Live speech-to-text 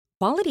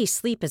Quality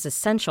sleep is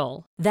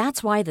essential.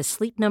 That's why the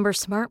Sleep Number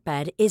Smart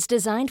Bed is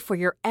designed for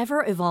your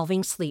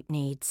ever-evolving sleep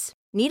needs.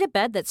 Need a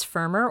bed that's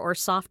firmer or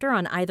softer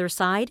on either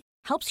side?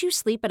 Helps you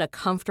sleep at a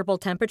comfortable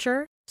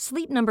temperature?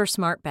 Sleep Number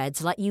Smart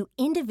Beds let you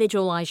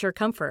individualize your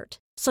comfort,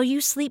 so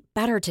you sleep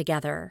better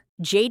together.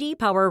 J.D.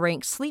 Power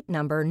ranks Sleep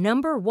Number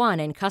number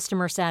one in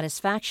customer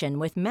satisfaction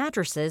with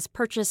mattresses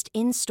purchased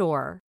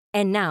in-store.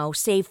 And now,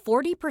 save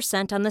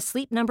 40% on the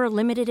Sleep Number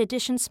Limited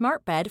Edition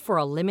Smart Bed for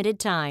a limited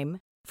time.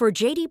 For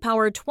J.D.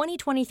 Power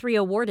 2023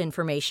 award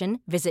information,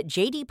 visit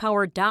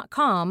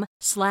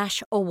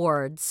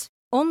jdpower.com/awards.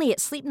 Only at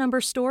Sleep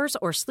Number stores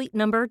or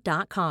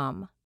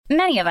sleepnumber.com.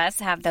 Many of us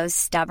have those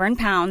stubborn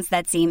pounds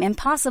that seem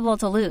impossible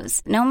to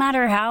lose, no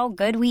matter how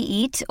good we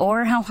eat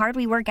or how hard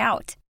we work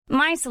out.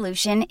 My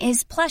solution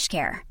is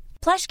PlushCare.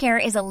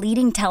 PlushCare is a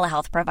leading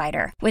telehealth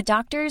provider with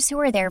doctors who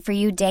are there for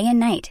you day and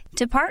night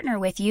to partner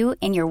with you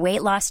in your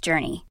weight loss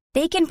journey.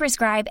 They can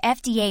prescribe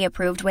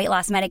FDA-approved weight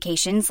loss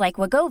medications like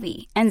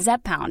Wegovy and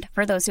Zepbound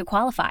for those who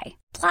qualify.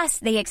 Plus,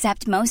 they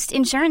accept most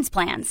insurance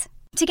plans.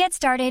 To get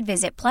started,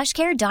 visit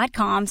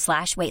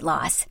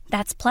plushcare.com/weightloss.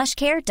 That's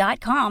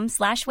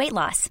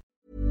plushcare.com/weightloss.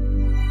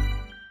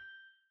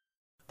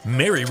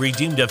 Mary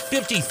redeemed a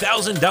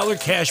 $50,000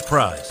 cash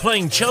prize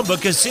playing Chumba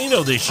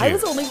Casino this year. I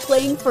was only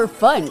playing for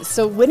fun,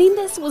 so winning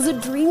this was a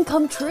dream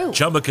come true.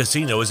 Chumba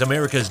Casino is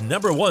America's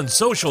 #1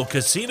 social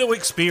casino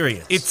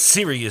experience. It's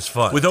serious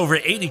fun. With over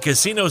 80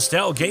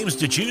 casino-style games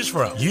to choose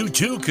from, you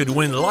too could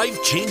win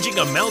life-changing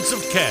amounts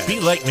of cash. Be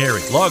like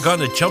Mary. Log on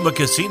to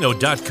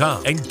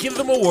ChumbaCasino.com and give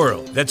them a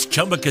whirl. That's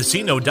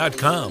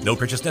ChumbaCasino.com. No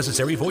purchase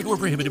necessary. Void where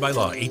prohibited by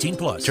law.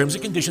 18+. Terms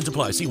and conditions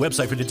apply. See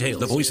website for details.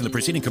 The voice in the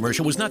preceding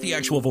commercial was not the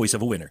actual voice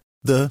of a winner.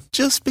 The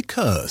just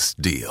because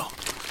deal.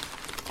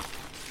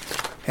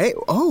 Hey,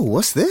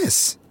 what's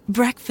this?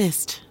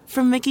 Breakfast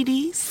from Mickey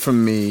D's.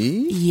 From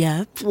me?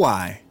 Yep.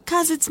 Why?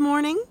 'Cause it's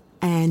morning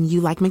and you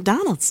like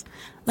McDonald's.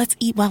 Let's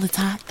eat while it's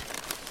hot.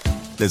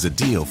 There's a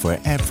deal for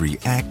every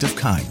act of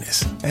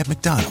kindness at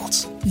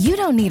McDonald's. You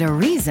don't need a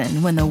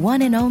reason when the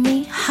one and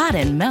only hot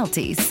and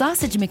melty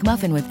Sausage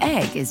McMuffin with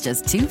egg is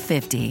just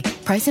 $2.50.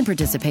 Price and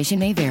participation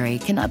may vary.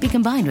 Cannot be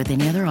combined with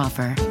any other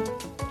offer.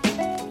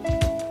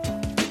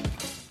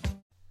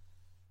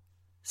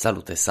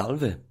 Salute e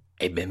salve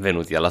e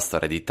benvenuti alla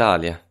Storia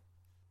d'Italia.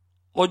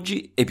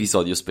 Oggi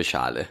episodio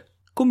speciale.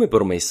 Come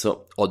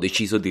promesso, ho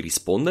deciso di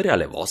rispondere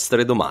alle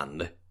vostre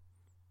domande.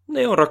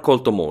 Ne ho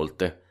raccolto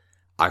molte.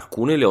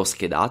 Alcune le ho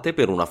schedate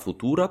per una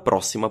futura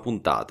prossima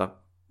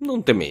puntata.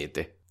 Non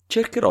temete,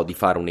 cercherò di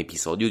fare un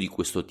episodio di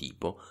questo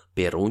tipo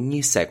per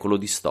ogni secolo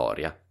di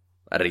storia.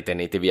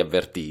 Ritenetevi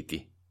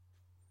avvertiti.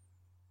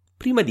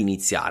 Prima di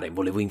iniziare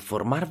volevo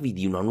informarvi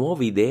di una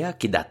nuova idea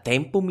che da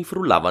tempo mi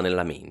frullava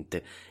nella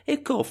mente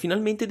e che ho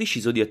finalmente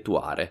deciso di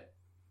attuare,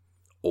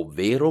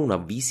 ovvero una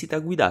visita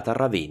guidata a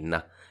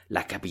Ravenna,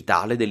 la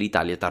capitale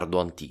dell'Italia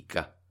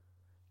tardoantica.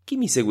 Chi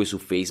mi segue su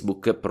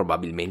Facebook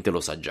probabilmente lo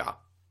sa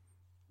già.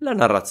 La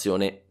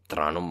narrazione,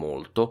 tra non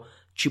molto,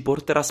 ci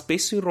porterà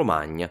spesso in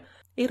Romagna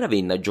e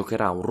Ravenna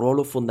giocherà un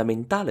ruolo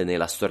fondamentale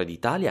nella storia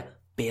d'Italia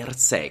per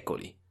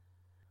secoli.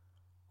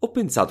 Ho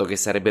pensato che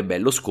sarebbe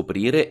bello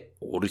scoprire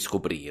o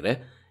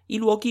riscoprire i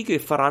luoghi che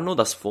faranno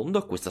da sfondo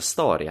a questa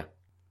storia.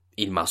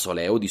 Il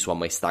mausoleo di Sua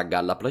Maestà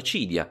Galla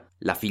Placidia,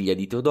 la figlia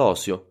di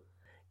Teodosio,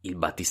 il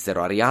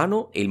battistero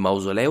ariano e il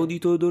mausoleo di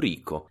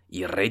Teodorico,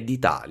 il re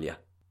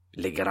d'Italia,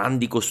 le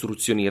grandi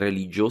costruzioni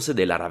religiose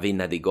della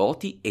Ravenna dei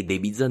Goti e dei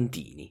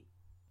Bizantini.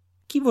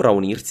 Chi vorrà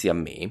unirsi a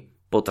me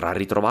potrà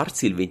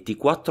ritrovarsi il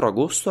 24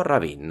 agosto a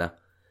Ravenna.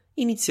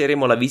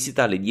 Inizieremo la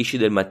visita alle 10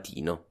 del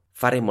mattino.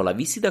 Faremo la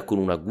visita con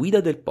una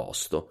guida del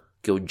posto,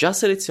 che ho già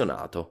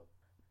selezionato.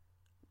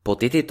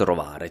 Potete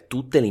trovare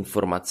tutte le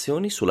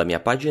informazioni sulla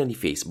mia pagina di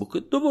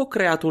Facebook, dove ho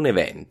creato un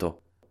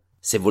evento.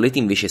 Se volete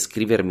invece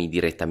scrivermi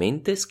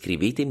direttamente,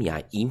 scrivetemi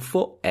a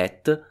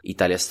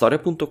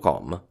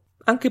info@italiastoria.com,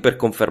 anche per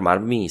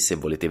confermarmi se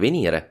volete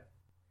venire.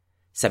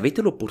 Se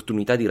avete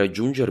l'opportunità di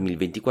raggiungermi il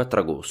 24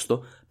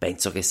 agosto,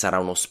 penso che sarà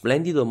uno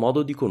splendido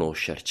modo di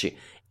conoscerci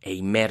e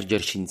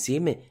immergerci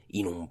insieme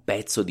in un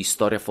pezzo di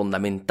storia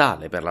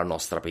fondamentale per la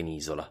nostra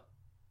penisola.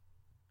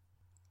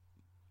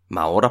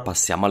 Ma ora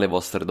passiamo alle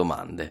vostre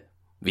domande.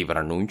 Vi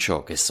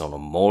preannuncio che sono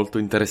molto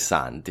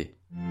interessanti.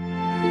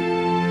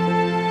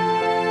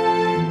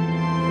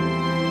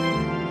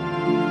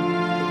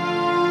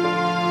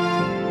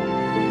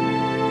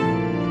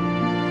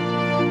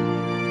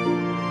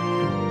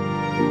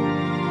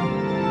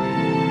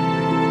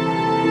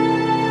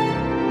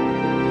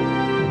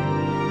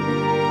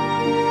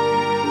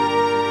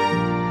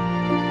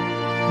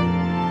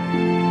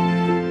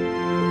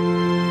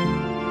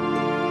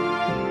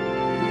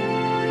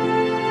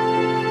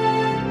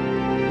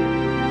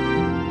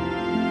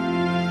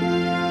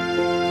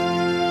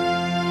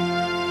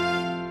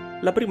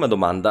 La prima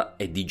domanda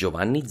è di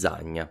Giovanni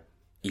Zagna,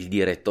 il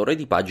direttore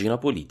di Pagina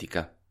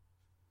Politica.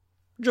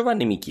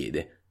 Giovanni mi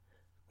chiede: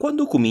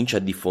 quando comincia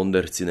a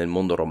diffondersi nel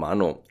mondo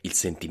romano il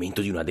sentimento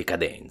di una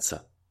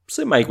decadenza,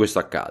 se mai questo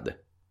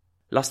accade?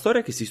 La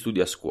storia che si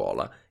studia a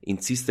scuola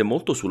insiste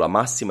molto sulla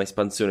massima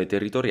espansione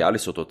territoriale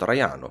sotto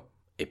Traiano,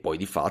 e poi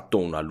di fatto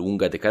una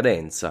lunga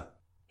decadenza.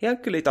 E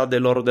anche l'età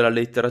dell'oro della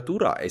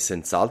letteratura è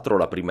senz'altro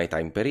la prima età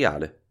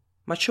imperiale.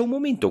 Ma c'è un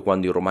momento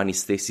quando i romani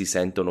stessi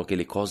sentono che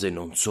le cose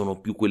non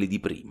sono più quelle di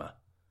prima.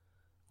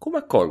 Come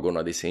accolgono,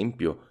 ad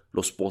esempio,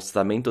 lo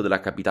spostamento della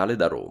capitale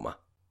da Roma?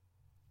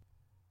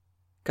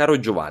 Caro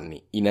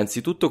Giovanni,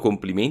 innanzitutto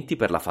complimenti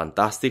per la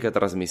fantastica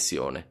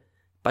trasmissione.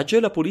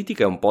 Pagella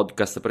Politica è un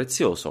podcast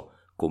prezioso,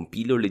 con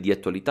pillole di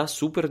attualità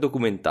super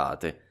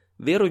documentate,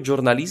 vero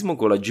giornalismo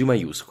con la G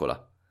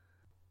maiuscola.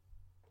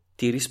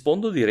 Ti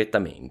rispondo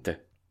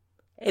direttamente.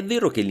 È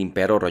vero che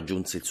l'impero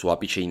raggiunse il suo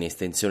apice in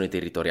estensione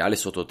territoriale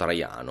sotto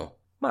Traiano,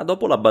 ma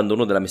dopo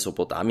l'abbandono della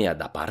Mesopotamia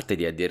da parte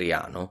di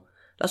Adriano,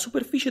 la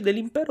superficie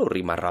dell'impero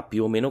rimarrà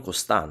più o meno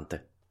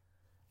costante.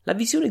 La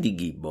visione di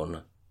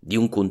Gibbon, di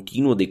un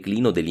continuo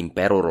declino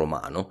dell'impero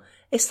romano,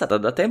 è stata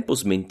da tempo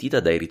smentita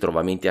dai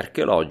ritrovamenti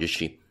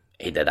archeologici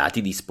e da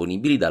dati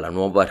disponibili dalla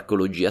nuova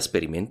archeologia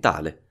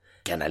sperimentale,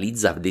 che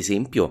analizza ad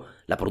esempio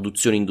la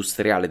produzione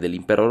industriale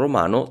dell'impero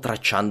romano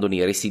tracciandone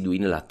i residui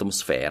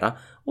nell'atmosfera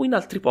o in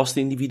altri posti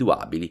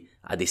individuabili,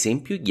 ad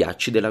esempio i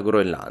ghiacci della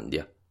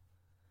Groenlandia.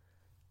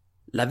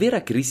 La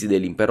vera crisi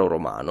dell'impero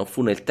romano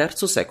fu nel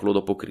III secolo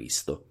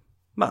d.C.,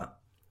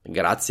 ma,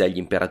 grazie agli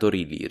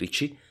imperatori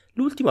illirici,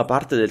 l'ultima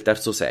parte del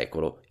III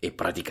secolo e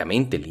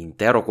praticamente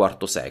l'intero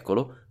IV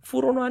secolo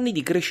furono anni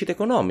di crescita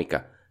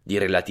economica, di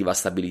relativa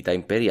stabilità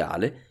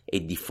imperiale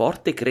e di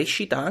forte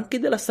crescita anche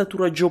della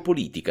statura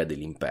geopolitica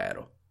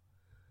dell'impero.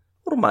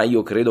 Ormai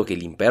io credo che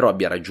l'impero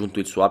abbia raggiunto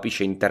il suo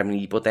apice in termini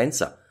di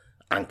potenza,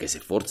 anche se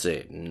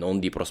forse non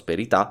di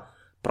prosperità,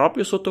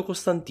 proprio sotto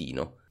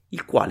Costantino,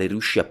 il quale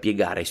riuscì a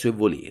piegare ai suoi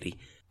voleri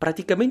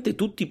praticamente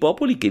tutti i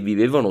popoli che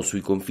vivevano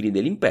sui confini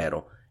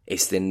dell'impero,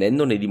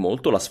 estendendone di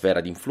molto la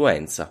sfera di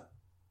influenza.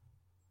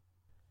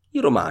 I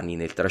Romani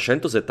nel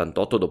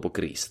 378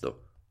 d.C.,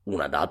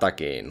 una data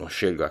che non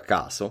scelgo a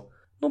caso,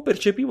 non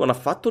percepivano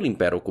affatto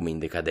l'impero come in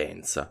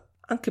decadenza,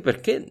 anche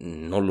perché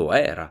non lo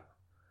era.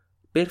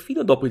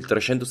 Perfino dopo il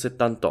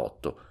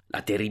 378,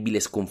 la terribile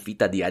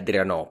sconfitta di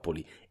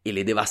Adrianopoli e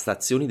le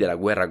devastazioni della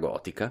guerra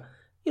gotica,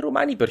 i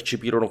Romani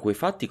percepirono quei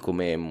fatti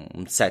come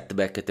un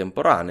setback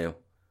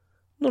temporaneo.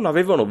 Non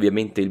avevano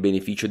ovviamente il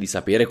beneficio di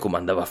sapere come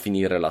andava a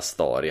finire la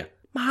storia,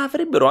 ma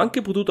avrebbero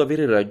anche potuto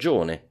avere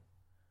ragione.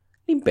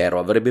 L'impero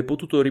avrebbe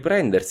potuto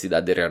riprendersi da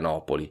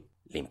Adrianopoli.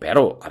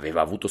 L'impero aveva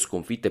avuto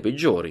sconfitte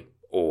peggiori,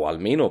 o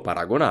almeno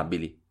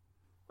paragonabili.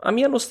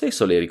 Amiano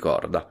stesso le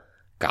ricorda.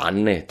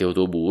 Canne,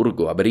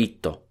 Teutoburgo,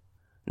 Abritto.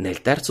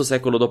 Nel III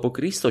secolo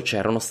d.C.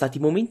 c'erano stati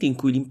momenti in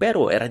cui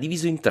l'impero era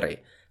diviso in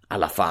tre,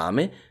 alla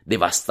fame,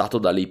 devastato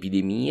dalle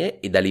epidemie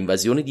e dalle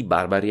invasioni di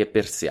barbari e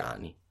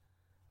persiani.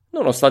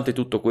 Nonostante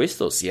tutto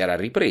questo si era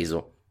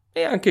ripreso,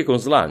 e anche con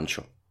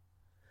slancio.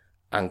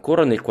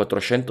 Ancora nel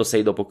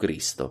 406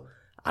 d.C.,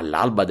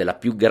 all'alba della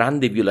più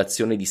grande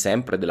violazione di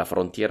sempre della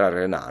frontiera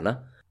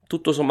renana,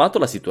 tutto sommato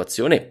la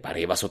situazione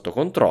pareva sotto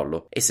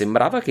controllo e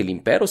sembrava che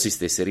l'impero si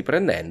stesse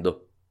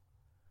riprendendo.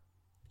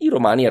 I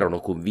romani erano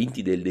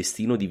convinti del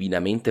destino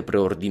divinamente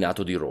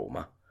preordinato di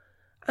Roma.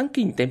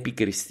 Anche in tempi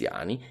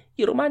cristiani,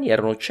 i romani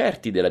erano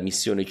certi della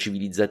missione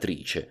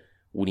civilizzatrice,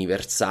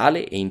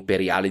 universale e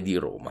imperiale di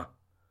Roma.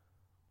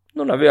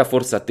 Non aveva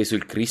forse atteso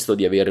il Cristo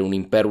di avere un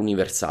impero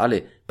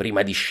universale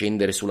prima di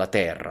scendere sulla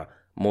terra,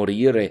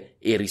 morire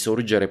e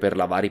risorgere per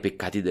lavare i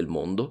peccati del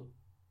mondo?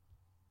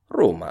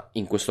 Roma,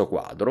 in questo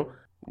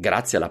quadro,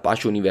 grazie alla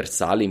pace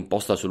universale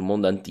imposta sul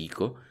mondo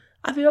antico,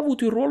 aveva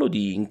avuto il ruolo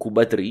di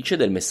incubatrice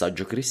del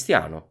messaggio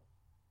cristiano.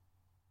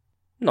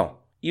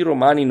 No, i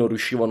romani non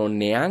riuscivano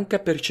neanche a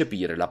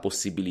percepire la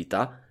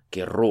possibilità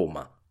che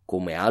Roma,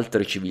 come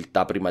altre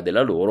civiltà prima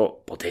della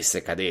loro,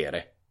 potesse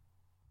cadere.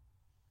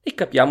 E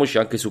capiamoci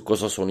anche su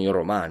cosa sono i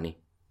romani.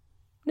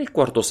 Nel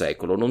IV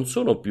secolo non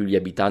sono più gli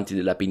abitanti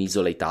della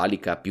penisola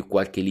italica più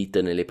qualche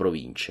elite nelle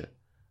province.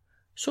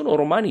 Sono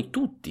romani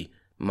tutti,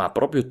 ma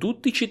proprio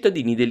tutti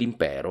cittadini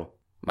dell'impero.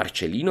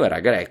 Marcellino era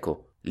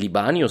greco,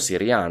 Libanio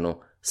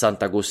siriano,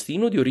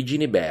 Sant'Agostino di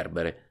origini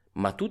berbere,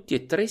 ma tutti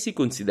e tre si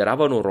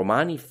consideravano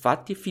romani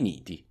fatti e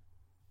finiti.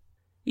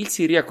 Il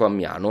siriaco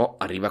Ammiano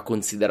arriva a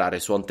considerare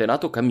suo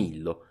antenato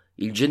Camillo,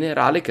 il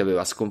generale che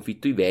aveva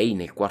sconfitto i Vei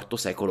nel IV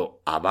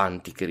secolo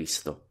avanti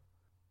Cristo.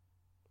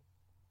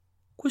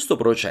 Questo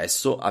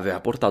processo aveva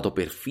portato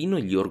perfino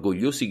gli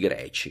orgogliosi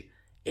greci,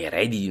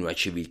 eredi di una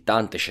civiltà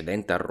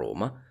antecedente a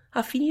Roma,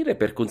 a finire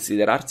per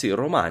considerarsi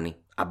romani,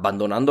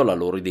 abbandonando la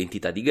loro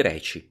identità di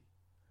greci.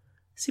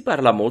 Si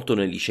parla molto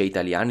nei licei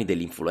italiani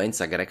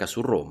dell'influenza greca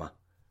su Roma.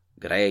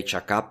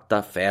 Grecia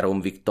capta ferum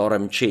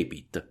victorem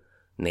cepit,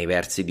 nei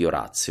versi di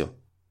Orazio.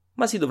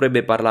 Ma si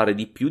dovrebbe parlare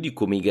di più di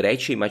come i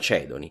greci e i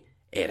macedoni,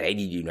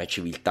 eredi di una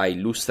civiltà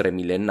illustre e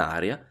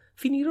millenaria,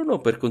 finirono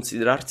per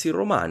considerarsi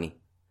romani.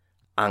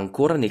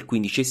 Ancora nel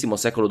XV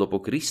secolo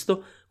d.C.,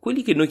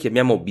 quelli che noi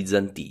chiamiamo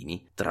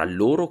bizantini, tra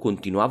loro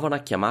continuavano a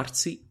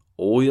chiamarsi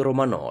Oi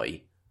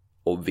Romanoi,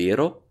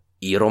 ovvero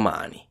i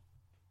romani.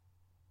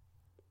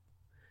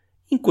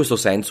 In questo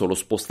senso lo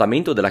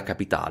spostamento della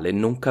capitale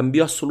non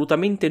cambiò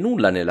assolutamente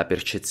nulla nella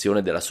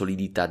percezione della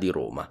solidità di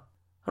Roma.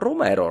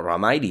 Roma era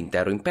oramai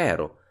l'intero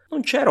impero,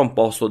 non c'era un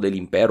posto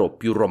dell'impero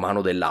più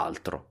romano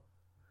dell'altro.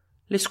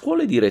 Le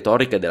scuole di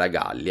retorica della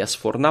Gallia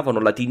sfornavano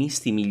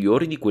latinisti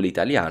migliori di quelle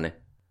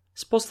italiane.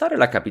 Spostare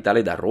la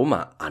capitale da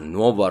Roma a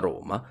Nuova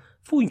Roma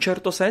fu in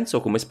certo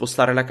senso come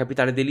spostare la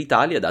capitale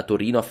dell'Italia da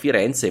Torino a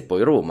Firenze e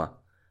poi Roma.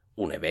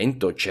 Un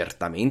evento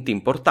certamente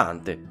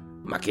importante,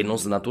 ma che non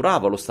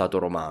snaturava lo Stato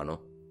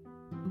romano.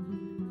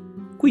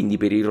 Quindi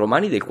per i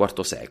romani del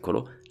IV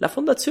secolo la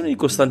fondazione di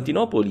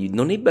Costantinopoli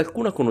non ebbe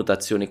alcuna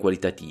connotazione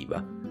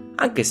qualitativa,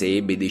 anche se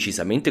ebbe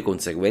decisamente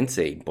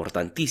conseguenze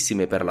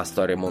importantissime per la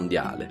storia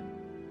mondiale.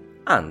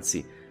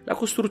 Anzi, la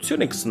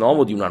costruzione ex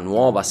novo di una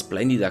nuova,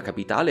 splendida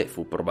capitale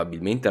fu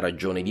probabilmente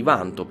ragione di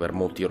vanto per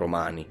molti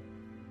romani.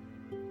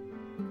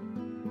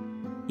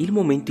 Il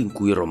momento in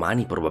cui i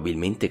romani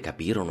probabilmente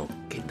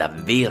capirono che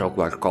davvero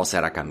qualcosa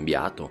era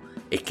cambiato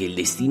e che il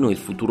destino e il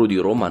futuro di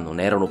Roma non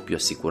erano più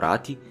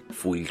assicurati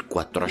fu il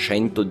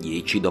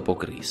 410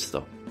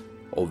 d.C.,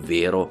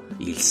 ovvero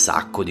il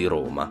sacco di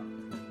Roma.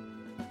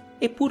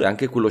 Eppure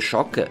anche quello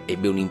shock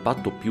ebbe un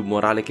impatto più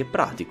morale che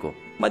pratico,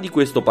 ma di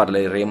questo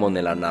parleremo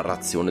nella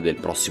narrazione del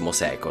prossimo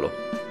secolo.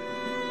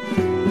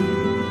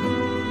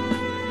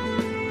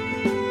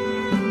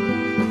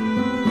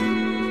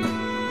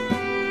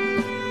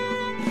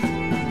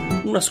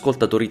 Un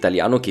ascoltatore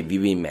italiano che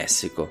vive in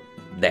Messico,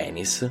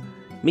 Dennis,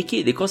 mi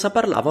chiede cosa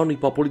parlavano i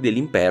popoli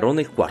dell'impero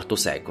nel IV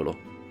secolo.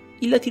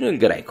 Il latino e il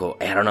greco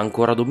erano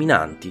ancora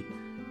dominanti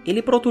e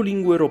le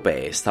protolingue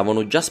europee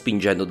stavano già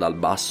spingendo dal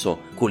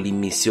basso con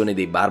l'immissione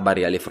dei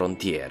barbari alle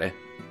frontiere.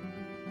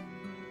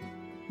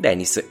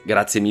 Dennis,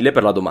 grazie mille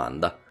per la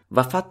domanda.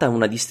 Va fatta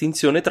una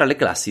distinzione tra le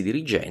classi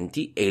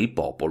dirigenti e il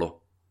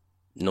popolo.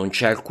 Non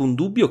c'è alcun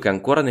dubbio che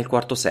ancora nel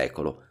IV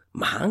secolo,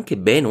 ma anche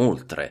ben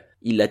oltre,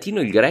 il latino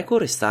e il greco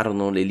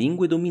restarono le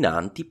lingue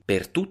dominanti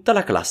per tutta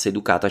la classe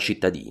educata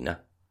cittadina.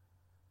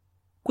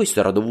 Questo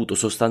era dovuto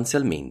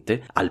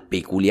sostanzialmente al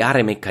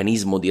peculiare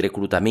meccanismo di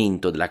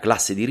reclutamento della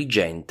classe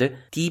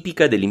dirigente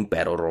tipica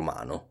dell'impero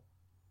romano.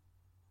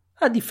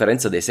 A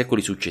differenza dei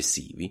secoli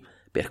successivi,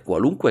 per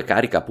qualunque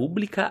carica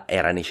pubblica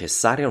era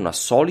necessaria una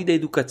solida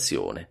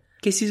educazione,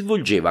 che si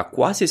svolgeva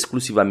quasi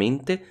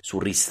esclusivamente su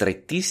un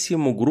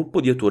ristrettissimo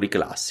gruppo di autori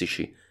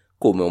classici,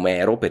 come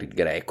Omero per il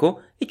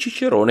greco e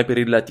Cicerone per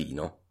il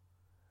latino.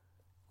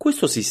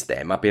 Questo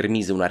sistema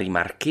permise una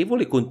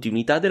rimarchevole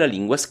continuità della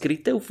lingua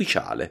scritta e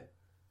ufficiale.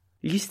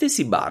 Gli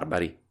stessi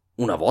barbari,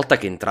 una volta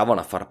che entravano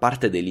a far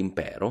parte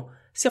dell'impero,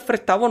 si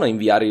affrettavano a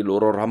inviare i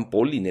loro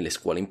rampolli nelle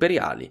scuole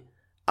imperiali,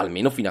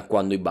 almeno fino a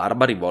quando i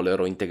barbari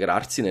vollero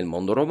integrarsi nel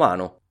mondo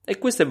romano, e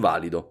questo è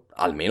valido,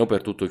 almeno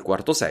per tutto il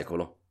IV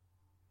secolo.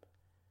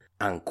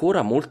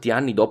 Ancora molti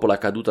anni dopo la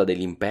caduta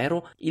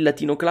dell'impero, il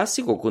latino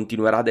classico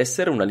continuerà ad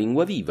essere una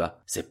lingua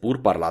viva,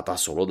 seppur parlata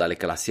solo dalle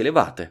classi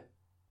elevate.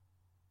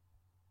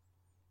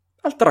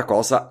 Altra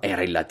cosa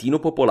era il latino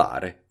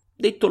popolare,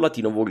 detto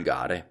latino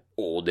volgare,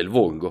 o del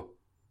volgo.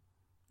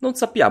 Non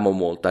sappiamo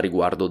molto a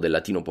riguardo del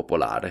latino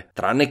popolare,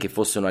 tranne che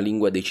fosse una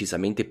lingua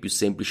decisamente più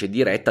semplice e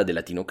diretta del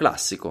latino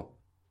classico.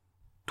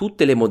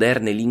 Tutte le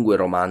moderne lingue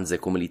romanze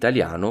come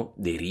l'italiano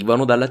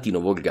derivano dal latino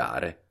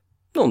volgare,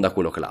 non da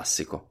quello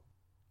classico.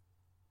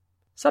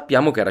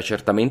 Sappiamo che era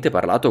certamente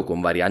parlato con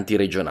varianti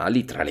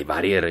regionali tra le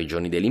varie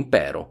regioni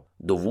dell'impero,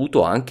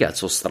 dovuto anche al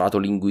sostrato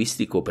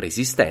linguistico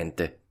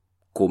preesistente,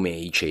 come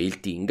i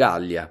Celti in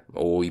Gallia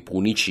o i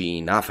Punici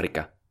in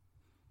Africa.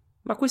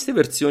 Ma queste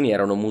versioni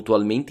erano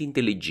mutualmente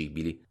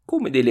intellegibili,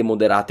 come delle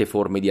moderate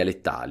forme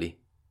dialettali.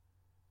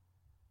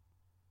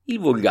 Il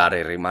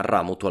volgare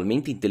rimarrà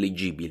mutualmente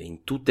intellegibile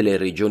in tutte le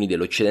regioni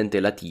dell'Occidente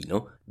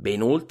latino,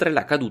 ben oltre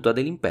la caduta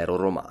dell'impero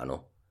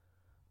romano.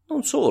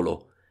 Non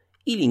solo,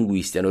 i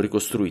linguisti hanno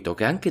ricostruito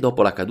che anche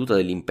dopo la caduta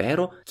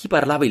dell'impero, chi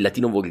parlava il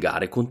latino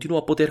volgare continuò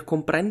a poter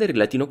comprendere il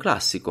latino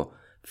classico,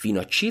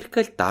 fino a circa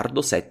il tardo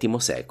VII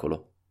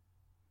secolo.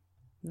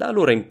 Da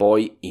allora in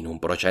poi, in un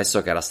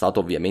processo che era stato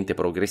ovviamente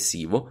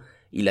progressivo,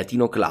 il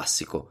latino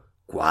classico,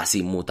 quasi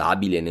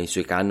immutabile nei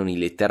suoi canoni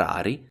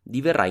letterari,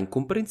 diverrà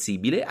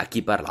incomprensibile a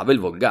chi parlava il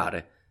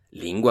volgare,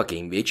 lingua che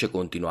invece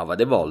continuava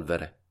ad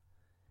evolvere.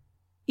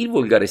 Il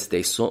volgare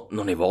stesso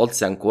non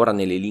evolse ancora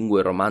nelle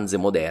lingue romanze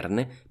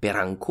moderne per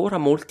ancora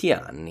molti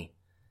anni.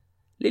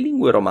 Le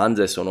lingue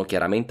romanze sono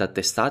chiaramente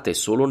attestate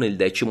solo nel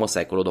X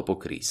secolo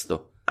d.C.,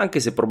 anche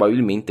se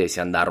probabilmente si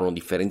andarono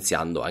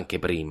differenziando anche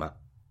prima.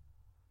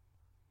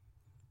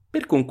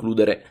 Per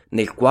concludere,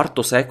 nel IV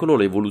secolo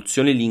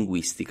l'evoluzione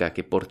linguistica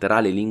che porterà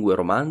le lingue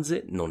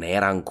romanze non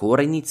era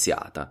ancora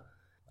iniziata,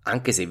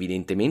 anche se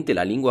evidentemente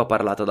la lingua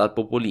parlata dal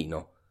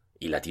popolino,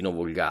 il latino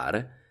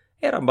volgare,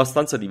 era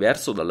abbastanza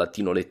diverso dal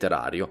latino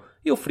letterario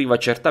e offriva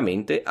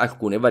certamente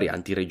alcune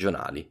varianti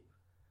regionali.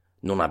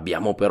 Non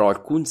abbiamo però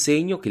alcun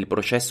segno che il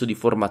processo di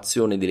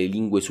formazione delle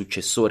lingue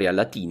successorie al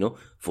latino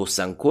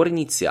fosse ancora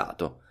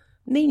iniziato,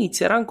 né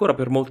inizierà ancora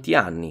per molti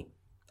anni,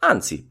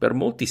 anzi per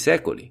molti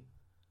secoli.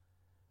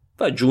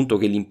 Va aggiunto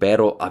che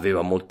l'impero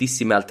aveva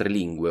moltissime altre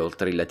lingue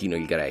oltre il latino e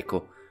il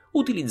greco,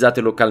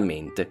 utilizzate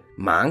localmente,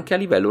 ma anche a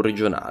livello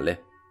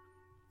regionale.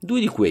 Due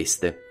di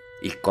queste,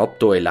 il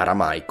copto e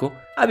l'aramaico,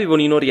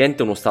 avevano in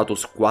Oriente uno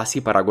status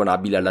quasi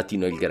paragonabile al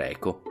latino e il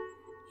greco.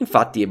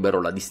 Infatti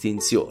ebbero la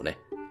distinzione,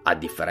 a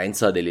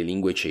differenza delle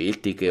lingue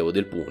celtiche o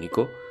del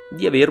punico,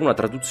 di avere una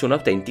traduzione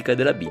autentica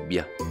della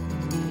Bibbia.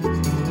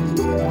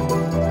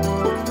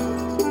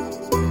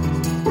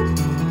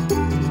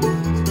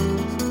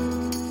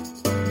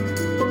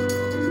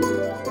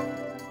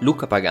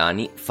 Luca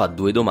Pagani fa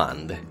due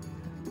domande.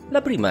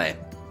 La prima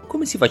è: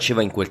 come si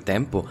faceva in quel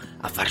tempo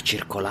a far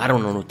circolare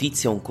una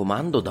notizia o un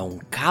comando da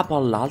un capo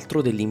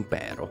all'altro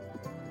dell'impero?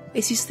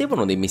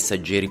 Esistevano dei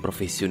messaggeri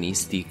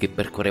professionisti che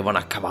percorrevano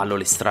a cavallo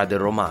le strade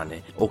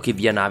romane o che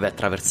via nave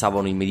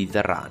attraversavano il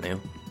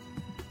Mediterraneo?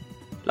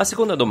 La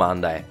seconda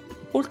domanda è: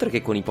 oltre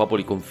che con i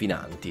popoli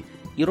confinanti,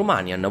 i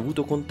romani hanno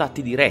avuto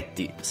contatti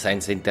diretti,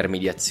 senza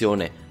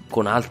intermediazione,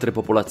 con altre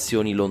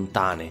popolazioni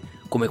lontane,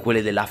 come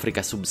quelle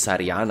dell'Africa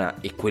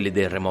subsahariana e quelle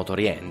del remoto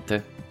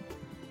Oriente?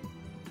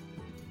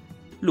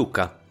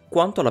 Luca,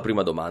 quanto alla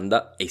prima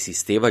domanda,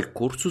 esisteva il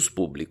cursus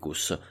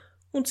publicus,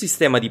 un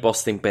sistema di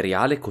posta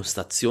imperiale con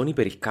stazioni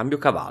per il cambio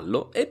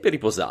cavallo e per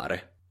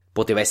riposare.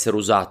 Poteva essere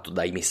usato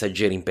dai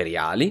messaggeri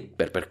imperiali,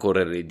 per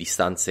percorrere le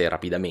distanze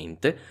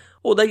rapidamente,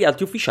 o dagli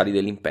alti ufficiali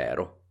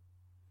dell'impero.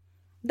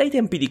 Dai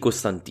tempi di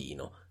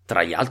Costantino,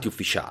 tra gli alti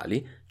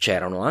ufficiali,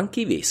 c'erano anche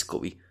i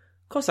vescovi,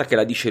 cosa che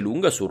la dice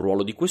lunga sul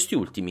ruolo di questi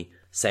ultimi,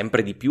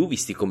 sempre di più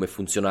visti come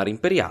funzionari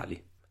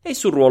imperiali, e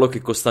sul ruolo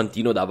che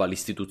Costantino dava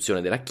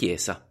all'istituzione della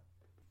Chiesa.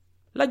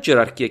 La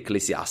gerarchia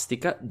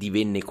ecclesiastica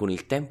divenne con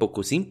il tempo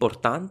così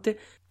importante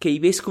che i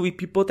vescovi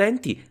più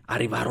potenti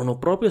arrivarono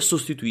proprio a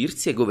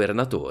sostituirsi ai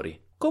governatori,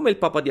 come il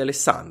Papa di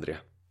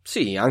Alessandria.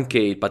 Sì, anche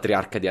il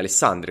patriarca di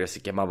Alessandria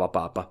si chiamava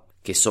Papa,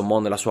 che sommò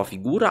nella sua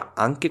figura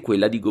anche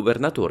quella di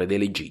governatore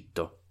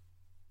dell'Egitto.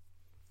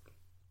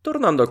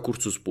 Tornando al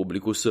cursus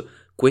publicus,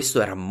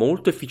 questo era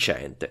molto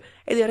efficiente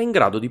ed era in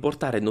grado di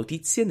portare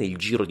notizie nel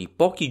giro di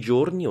pochi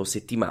giorni o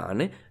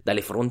settimane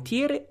dalle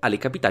frontiere alle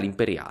capitali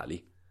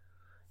imperiali.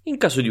 In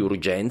caso di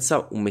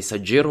urgenza, un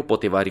messaggero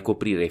poteva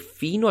ricoprire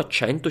fino a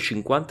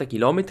 150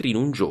 km in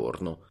un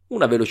giorno,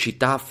 una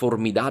velocità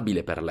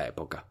formidabile per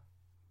l'epoca.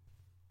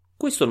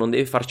 Questo non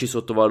deve farci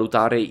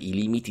sottovalutare i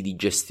limiti di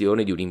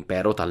gestione di un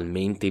impero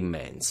talmente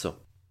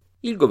immenso.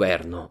 Il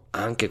governo,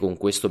 anche con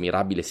questo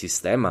mirabile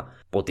sistema,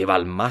 poteva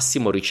al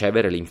massimo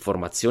ricevere le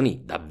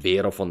informazioni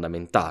davvero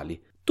fondamentali.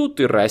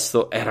 Tutto il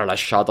resto era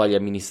lasciato agli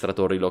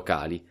amministratori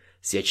locali,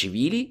 sia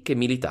civili che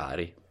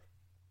militari.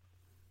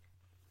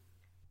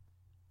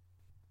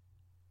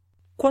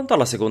 Quanto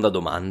alla seconda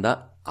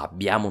domanda,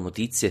 abbiamo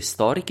notizie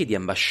storiche di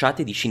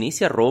ambasciate di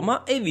cinesi a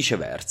Roma e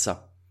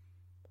viceversa.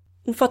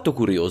 Un fatto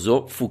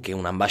curioso fu che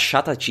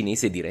un'ambasciata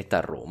cinese diretta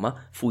a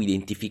Roma fu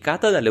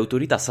identificata dalle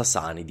autorità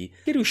sassanidi,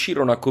 che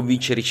riuscirono a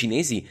convincere i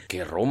cinesi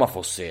che Roma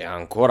fosse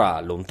ancora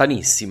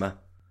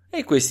lontanissima,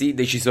 e questi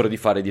decisero di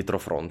fare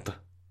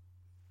dietrofront.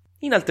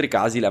 In altri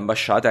casi le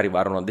ambasciate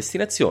arrivarono a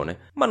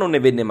destinazione, ma non ne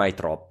venne mai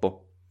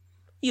troppo.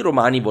 I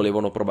romani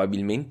volevano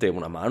probabilmente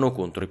una mano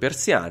contro i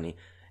persiani,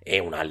 e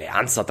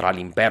un'alleanza tra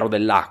l'impero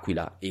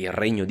dell'Aquila e il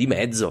regno di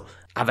mezzo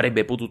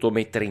avrebbe potuto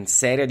mettere in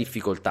seria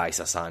difficoltà i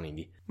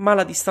Sassanidi, ma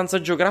la distanza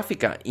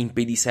geografica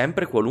impedì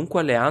sempre qualunque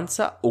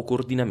alleanza o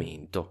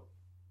coordinamento.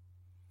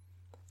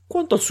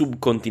 Quanto al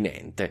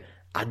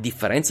subcontinente, a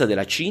differenza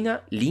della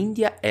Cina,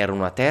 l'India era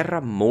una terra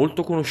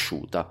molto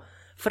conosciuta,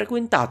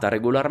 frequentata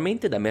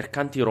regolarmente da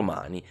mercanti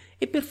romani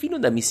e perfino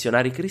da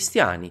missionari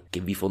cristiani che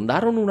vi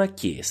fondarono una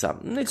chiesa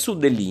nel sud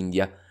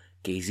dell'India,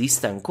 che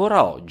esiste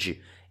ancora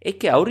oggi e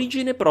che ha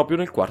origine proprio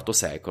nel IV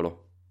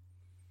secolo.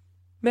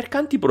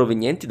 Mercanti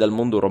provenienti dal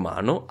mondo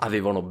romano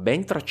avevano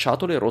ben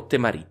tracciato le rotte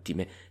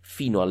marittime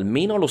fino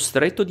almeno allo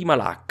stretto di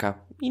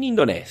Malacca, in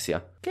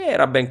Indonesia, che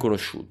era ben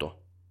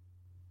conosciuto.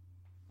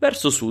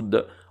 Verso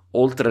sud,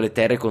 oltre le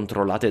terre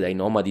controllate dai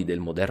nomadi del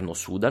moderno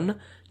Sudan,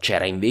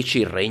 c'era invece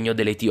il regno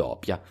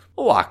dell'Etiopia,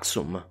 o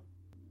Aksum.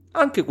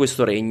 Anche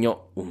questo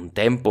regno, un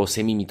tempo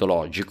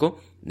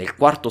semi-mitologico, nel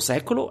IV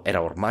secolo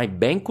era ormai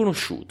ben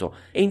conosciuto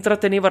e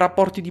intratteneva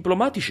rapporti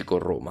diplomatici con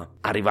Roma,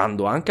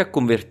 arrivando anche a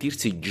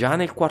convertirsi già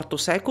nel IV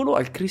secolo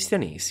al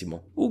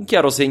cristianesimo, un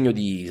chiaro segno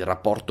di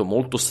rapporto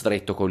molto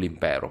stretto con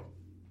l'impero.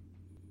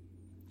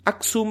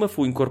 Aksum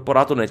fu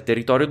incorporato nel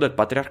territorio del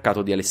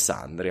patriarcato di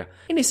Alessandria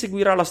e ne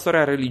seguirà la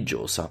storia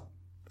religiosa.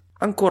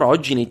 Ancora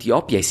oggi in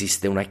Etiopia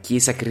esiste una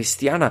chiesa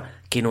cristiana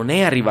che non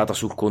è arrivata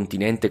sul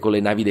continente con le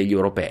navi degli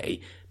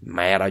europei,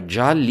 ma era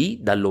già lì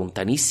dal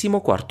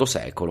lontanissimo IV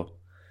secolo.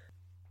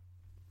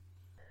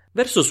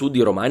 Verso sud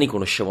i romani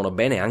conoscevano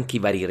bene anche i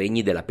vari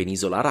regni della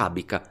penisola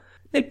arabica.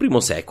 Nel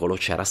I secolo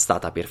c'era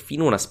stata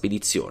perfino una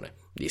spedizione,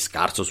 di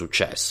scarso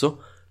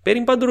successo, per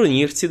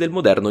impadronirsi del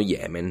moderno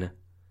Yemen.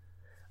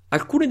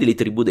 Alcune delle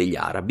tribù degli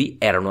arabi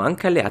erano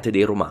anche alleate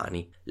dei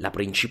romani, la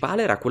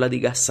principale era quella dei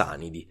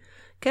Gassanidi,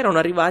 che erano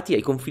arrivati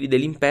ai confini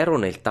dell'impero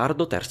nel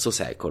tardo III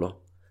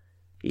secolo.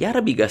 Gli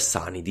arabi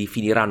Gassanidi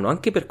finiranno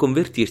anche per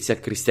convertirsi al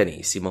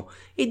cristianesimo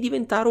e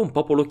diventare un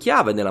popolo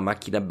chiave nella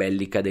macchina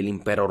bellica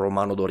dell'impero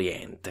romano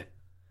d'Oriente.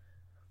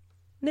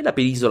 Nella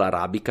penisola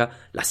arabica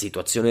la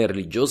situazione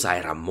religiosa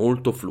era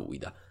molto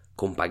fluida,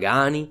 con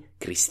pagani,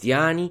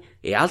 cristiani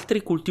e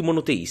altri culti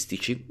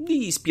monoteistici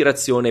di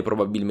ispirazione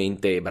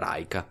probabilmente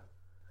ebraica.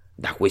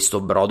 Da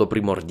questo brodo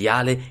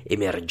primordiale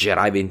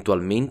emergerà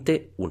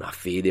eventualmente una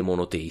fede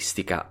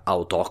monoteistica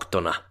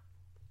autoctona.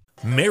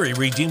 Mary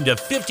redeemed a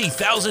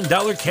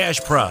 $50,000 cash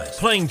prize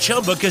playing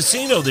Chumba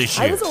Casino this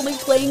year. I was only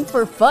playing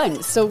for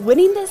fun, so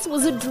winning this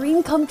was a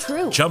dream come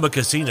true. Chumba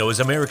Casino is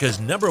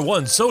America's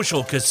 #1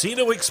 social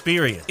casino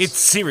experience. It's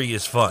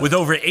serious fun. With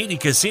over 80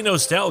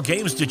 casino-style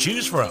games to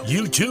choose from,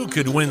 you too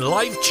could win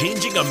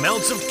life-changing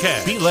amounts of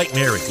cash. Be like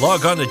Mary.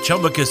 Log on to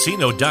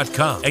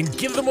ChumbaCasino.com and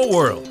give them a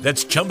whirl.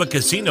 That's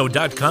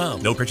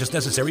ChumbaCasino.com. No purchase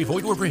necessary.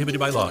 Void or prohibited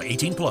by law.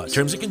 18 plus.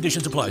 Terms and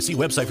conditions apply. See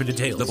website for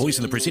details. The voice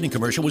in the preceding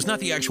commercial was not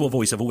the actual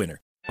voice of a winner.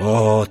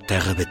 Oh,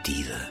 terra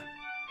batida.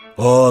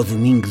 Oh,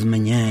 domingo de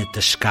manhã,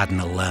 tascado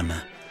na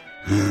lama.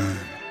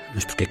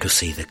 Mas porquê é que eu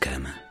saí da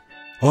cama?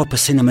 Oh,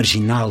 passei na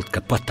marginal de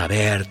capota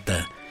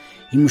aberta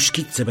e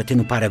mosquitos a bater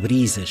no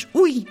para-brisas.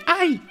 Ui,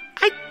 ai,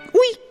 ai,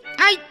 ui,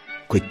 ai.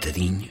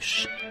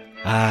 Coitadinhos.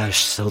 As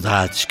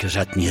saudades que eu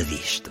já tinha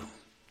disto.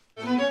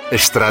 A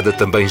estrada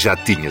também já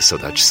tinha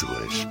saudades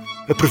suas.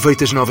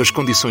 Aproveita as novas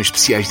condições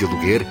especiais de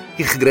aluguer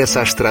e regressa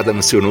à estrada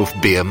no seu novo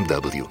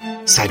BMW.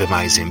 Saiba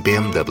mais em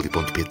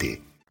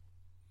bmw.pt.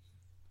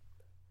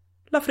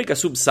 L'Africa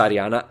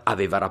subsahariana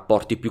aveva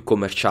rapporti più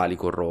commerciali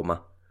con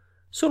Roma.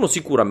 Sono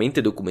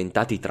sicuramente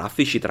documentati i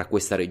traffici tra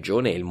questa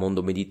regione e il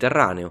mondo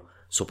mediterraneo,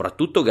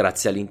 soprattutto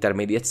grazie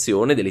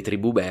all'intermediazione delle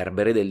tribù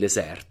berbere del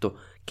deserto,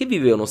 che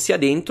vivevano sia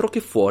dentro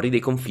che fuori dei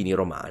confini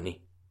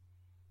romani.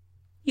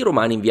 I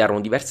romani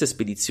inviarono diverse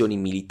spedizioni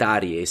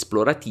militari e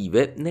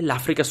esplorative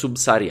nell'Africa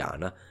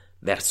subsahariana,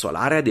 verso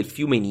l'area del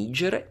fiume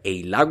Niger e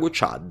il lago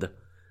Chad.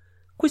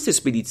 Queste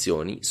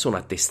spedizioni sono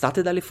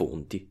attestate dalle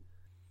fonti.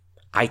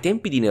 Ai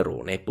tempi di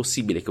Nerone è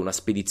possibile che una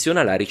spedizione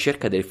alla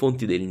ricerca delle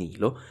fonti del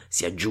Nilo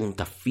sia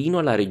giunta fino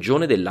alla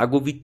regione del lago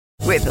Vittoria.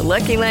 With the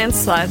Lucky Land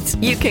Slots,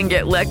 you can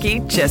get lucky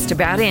just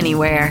about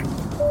anywhere.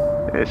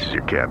 This is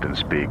your captain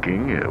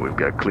speaking. We've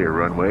got clear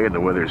runway and the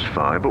weather's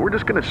fine, but we're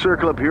just going to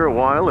circle up here a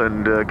while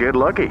and get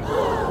lucky.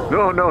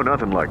 No,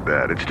 nothing like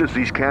that. It's just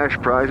these cash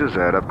prizes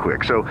add up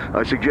quick. So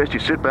I suggest you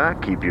sit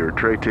back, keep your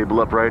tray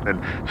table upright, and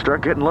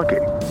start getting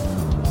lucky.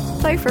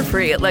 Play for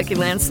free at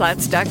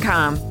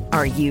LuckyLandSlots.com.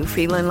 Are you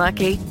feeling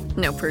lucky?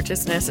 No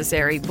purchase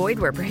necessary. Void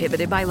where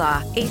prohibited by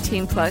law.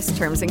 18 plus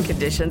terms and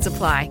conditions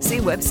apply. See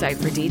website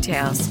for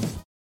details.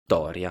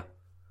 Vittoria.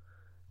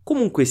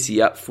 Comunque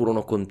sia,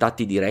 furono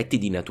contatti diretti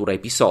di natura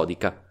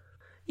episodica.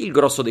 Il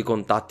grosso dei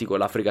contatti con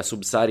l'Africa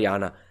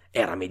subsahariana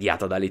era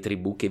mediata dalle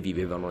tribù che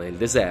vivevano nel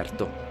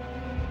deserto.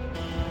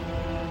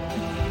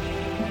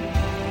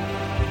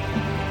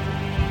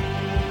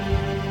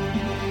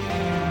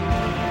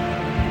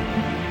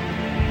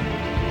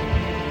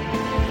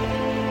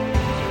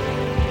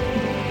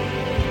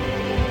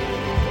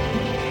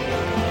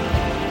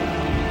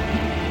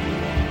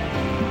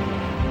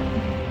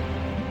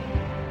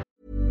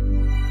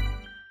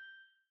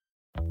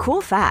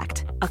 Cool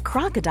fact, a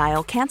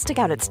crocodile can't stick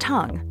out its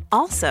tongue.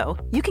 Also,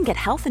 you can get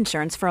health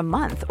insurance for a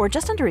month or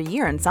just under a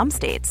year in some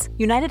states.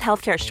 United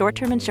Healthcare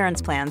short-term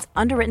insurance plans,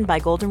 underwritten by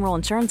Golden Rule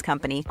Insurance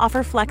Company,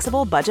 offer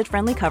flexible,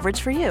 budget-friendly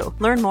coverage for you.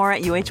 Learn more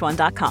at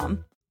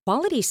uh1.com.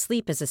 Quality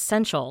sleep is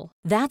essential.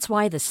 That's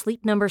why the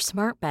Sleep Number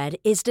Smart Bed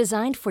is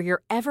designed for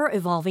your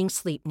ever-evolving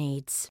sleep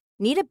needs.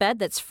 Need a bed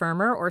that's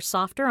firmer or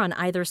softer on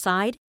either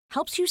side?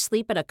 Helps you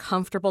sleep at a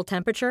comfortable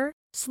temperature?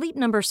 Sleep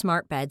Number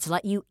Smart Beds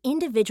let you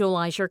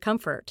individualize your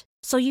comfort,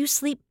 so you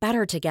sleep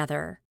better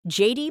together.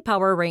 J.D.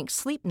 Power ranks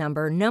Sleep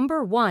Number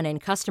 #1 in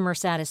customer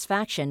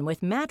satisfaction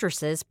with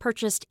mattresses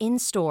purchased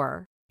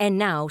in-store. And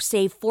now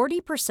save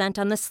 40%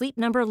 on the Sleep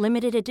Number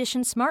Limited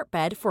Edition Smart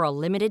Bed for a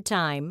limited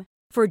time.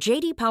 For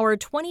J.D. Power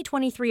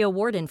 2023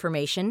 award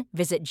information,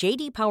 visit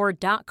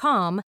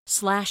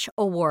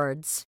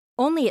jdpower.com/awards.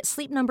 Only at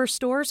Sleep Number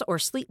stores or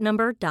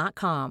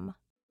sleepnumber.com.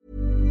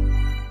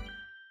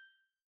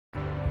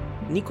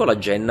 Nicola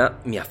Genna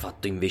mi ha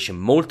fatto invece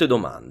molte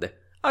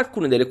domande,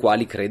 alcune delle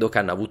quali credo che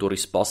hanno avuto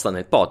risposta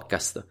nel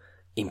podcast,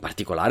 in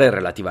particolare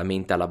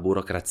relativamente alla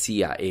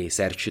burocrazia e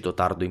esercito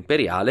tardo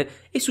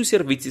imperiale e sui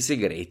servizi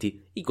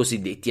segreti, i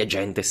cosiddetti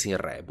agentes in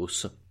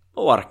rebus,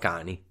 o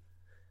arcani.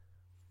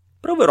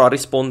 Proverò a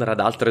rispondere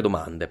ad altre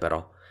domande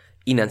però.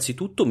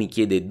 Innanzitutto mi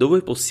chiede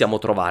dove possiamo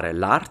trovare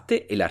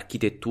l'arte e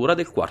l'architettura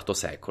del IV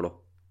secolo.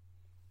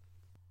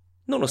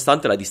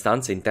 Nonostante la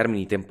distanza in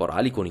termini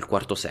temporali con il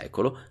IV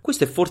secolo,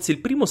 questo è forse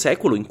il primo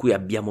secolo in cui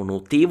abbiamo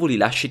notevoli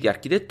lasciti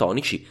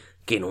architettonici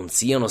che non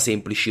siano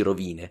semplici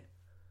rovine.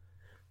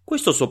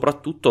 Questo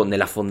soprattutto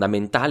nella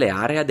fondamentale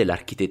area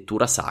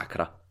dell'architettura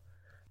sacra.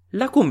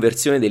 La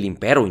conversione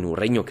dell'impero in un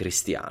regno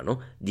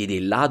cristiano diede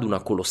il là ad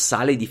una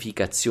colossale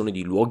edificazione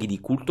di luoghi di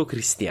culto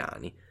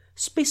cristiani,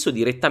 spesso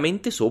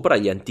direttamente sopra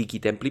gli antichi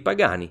templi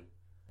pagani.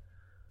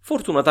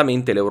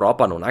 Fortunatamente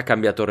l'Europa non ha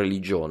cambiato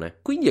religione,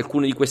 quindi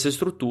alcune di queste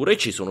strutture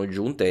ci sono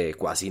giunte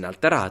quasi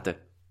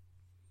inalterate.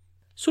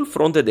 Sul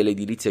fronte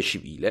dell'edilizia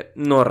civile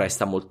non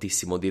resta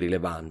moltissimo di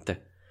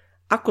rilevante.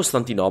 A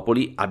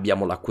Costantinopoli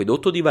abbiamo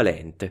l'acquedotto di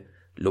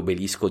Valente,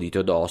 l'obelisco di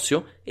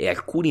Teodosio e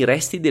alcuni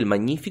resti del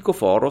magnifico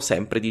foro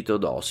sempre di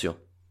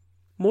Teodosio.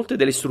 Molte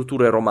delle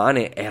strutture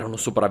romane erano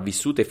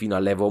sopravvissute fino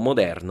all'Evo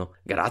moderno,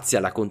 grazie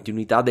alla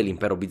continuità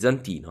dell'impero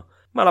bizantino,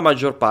 ma la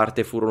maggior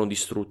parte furono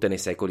distrutte nei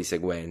secoli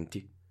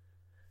seguenti.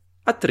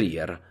 A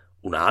Trier,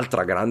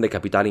 un'altra grande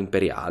capitale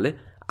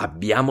imperiale,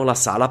 abbiamo la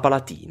Sala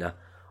Palatina,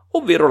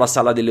 ovvero la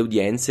sala delle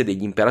udienze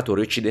degli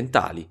imperatori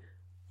occidentali,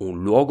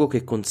 un luogo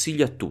che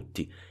consiglio a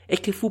tutti e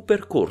che fu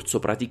percorso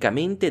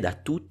praticamente da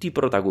tutti i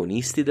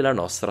protagonisti della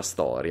nostra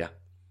storia.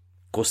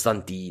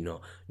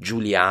 Costantino,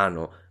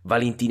 Giuliano,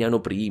 Valentiniano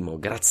I,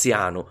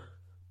 Graziano,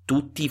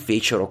 tutti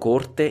fecero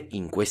corte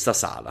in questa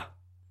sala.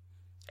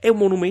 È un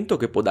monumento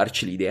che può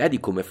darci l'idea di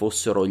come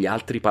fossero gli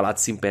altri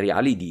palazzi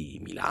imperiali di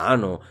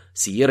Milano,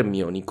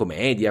 Sirmio,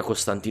 Nicomedia,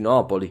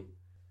 Costantinopoli.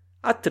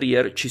 A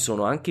Trier ci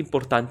sono anche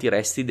importanti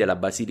resti della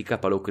basilica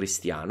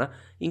paleocristiana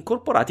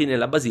incorporati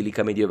nella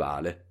basilica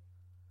medievale.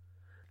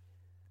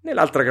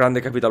 Nell'altra grande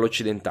capitale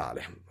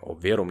occidentale,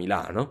 ovvero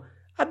Milano,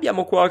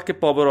 abbiamo qualche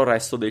povero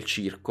resto del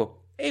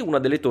circo e una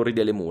delle torri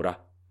delle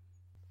mura.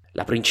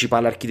 La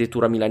principale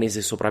architettura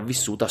milanese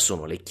sopravvissuta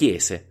sono le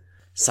chiese.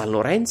 San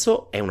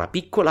Lorenzo è una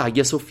piccola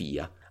Hagia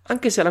Sofia,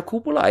 anche se la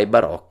cupola è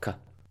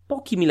barocca.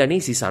 Pochi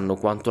milanesi sanno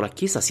quanto la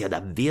chiesa sia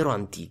davvero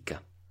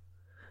antica.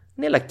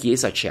 Nella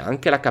chiesa c'è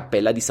anche la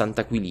cappella di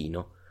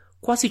Sant'Aquilino,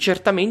 quasi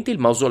certamente il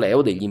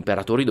mausoleo degli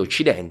imperatori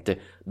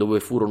d'Occidente, dove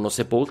furono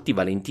sepolti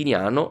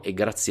Valentiniano e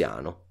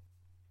Graziano.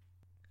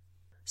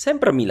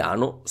 Sempre a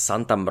Milano,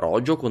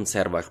 Sant'Ambrogio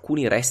conserva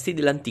alcuni resti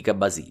dell'antica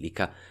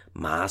basilica,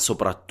 ma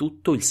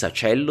soprattutto il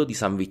sacello di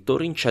San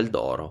Vittore in Ciel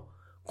d'Oro,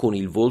 con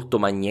il volto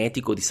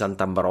magnetico di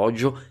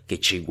Sant'Ambrogio che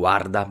ci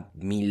guarda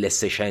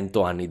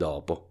 1600 anni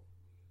dopo.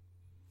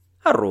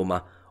 A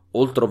Roma,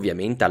 oltre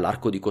ovviamente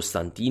all'Arco di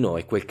Costantino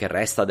e quel che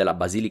resta della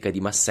Basilica di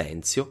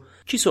Massenzio,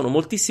 ci sono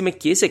moltissime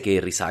chiese che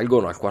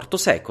risalgono al IV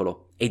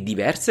secolo e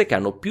diverse che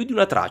hanno più di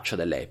una traccia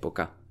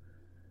dell'epoca.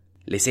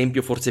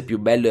 L'esempio forse più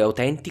bello e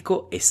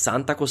autentico è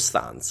Santa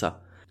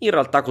Costanza, in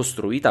realtà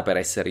costruita per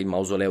essere il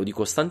mausoleo di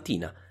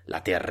Costantina, la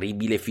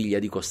terribile figlia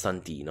di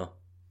Costantino.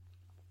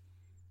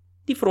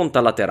 Di fronte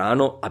al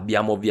Laterano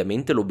abbiamo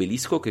ovviamente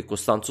l'obelisco che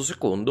Costanzo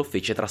II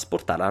fece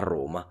trasportare a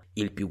Roma,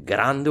 il più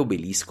grande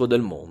obelisco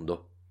del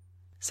mondo.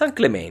 San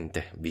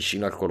Clemente,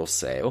 vicino al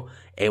Colosseo,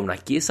 è una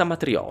chiesa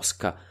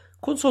matriosca,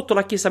 con sotto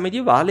la chiesa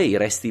medievale i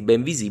resti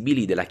ben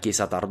visibili della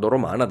chiesa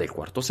tardoromana del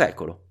IV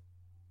secolo.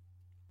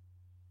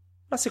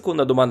 La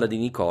seconda domanda di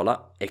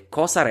Nicola è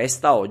cosa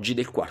resta oggi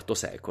del IV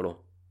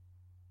secolo?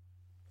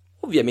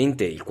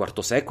 Ovviamente il IV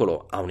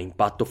secolo ha un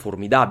impatto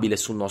formidabile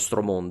sul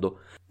nostro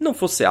mondo, non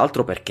fosse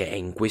altro perché è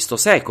in questo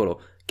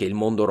secolo che il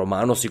mondo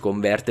romano si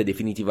converte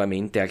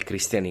definitivamente al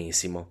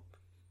cristianesimo.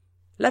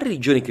 La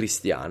religione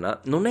cristiana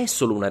non è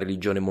solo una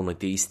religione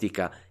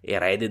monoteistica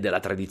erede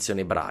della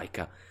tradizione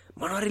ebraica,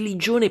 ma una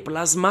religione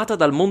plasmata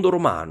dal mondo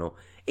romano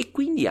e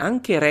quindi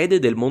anche erede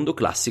del mondo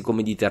classico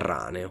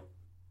mediterraneo.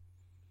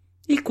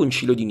 Il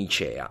Concilio di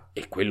Nicea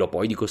e quello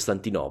poi di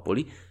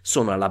Costantinopoli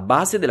sono alla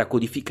base della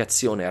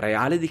codificazione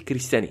reale del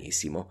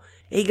cristianesimo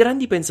e i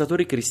grandi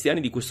pensatori cristiani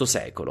di questo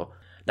secolo,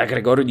 da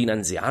Gregorio di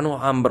Nanziano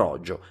a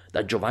Ambrogio,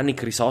 da Giovanni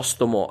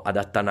Crisostomo ad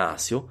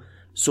Attanasio,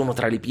 sono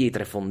tra le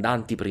pietre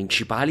fondanti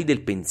principali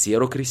del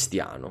pensiero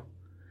cristiano.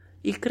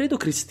 Il credo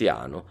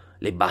cristiano,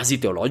 le basi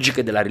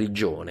teologiche della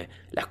religione,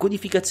 la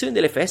codificazione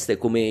delle feste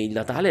come il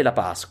Natale e la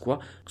Pasqua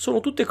sono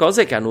tutte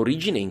cose che hanno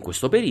origine in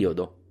questo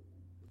periodo.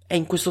 È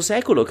in questo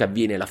secolo che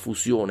avviene la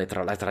fusione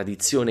tra la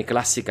tradizione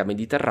classica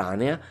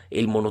mediterranea e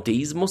il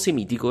monoteismo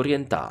semitico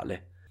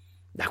orientale.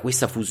 Da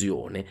questa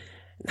fusione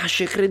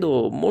nasce,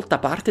 credo, molta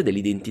parte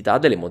dell'identità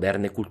delle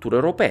moderne culture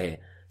europee,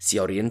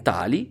 sia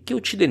orientali che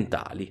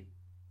occidentali.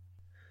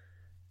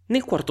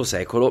 Nel IV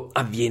secolo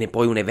avviene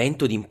poi un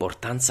evento di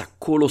importanza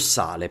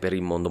colossale per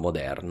il mondo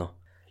moderno.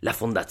 La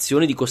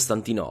fondazione di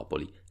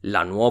Costantinopoli,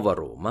 la nuova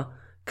Roma,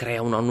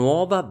 crea una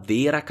nuova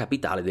vera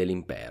capitale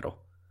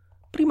dell'impero.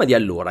 Prima di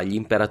allora gli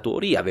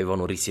imperatori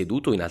avevano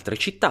risieduto in altre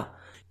città,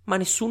 ma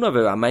nessuno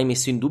aveva mai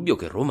messo in dubbio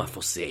che Roma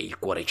fosse il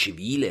cuore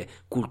civile,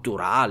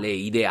 culturale,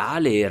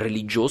 ideale e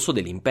religioso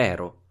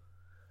dell'impero.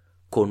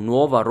 Con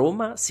Nuova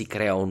Roma si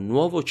crea un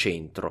nuovo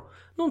centro,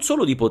 non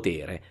solo di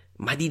potere,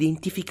 ma di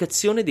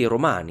identificazione dei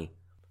romani.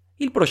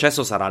 Il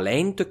processo sarà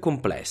lento e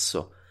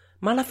complesso,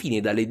 ma alla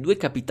fine dalle due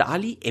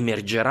capitali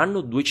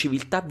emergeranno due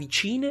civiltà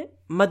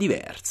vicine ma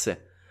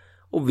diverse,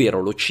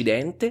 ovvero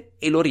l'Occidente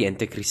e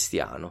l'Oriente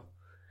cristiano.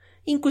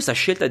 In questa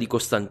scelta di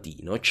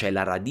Costantino c'è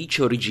la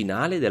radice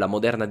originale della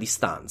moderna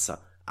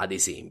distanza, ad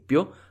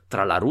esempio,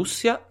 tra la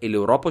Russia e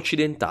l'Europa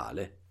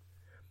occidentale.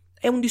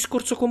 È un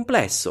discorso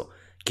complesso,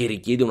 che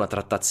richiede una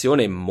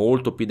trattazione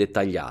molto più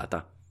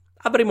dettagliata.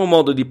 Avremo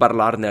modo di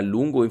parlarne a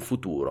lungo in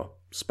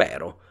futuro,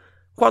 spero,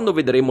 quando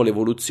vedremo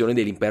l'evoluzione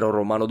dell'impero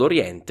romano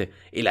d'Oriente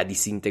e la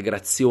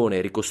disintegrazione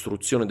e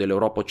ricostruzione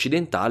dell'Europa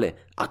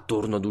occidentale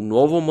attorno ad un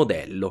nuovo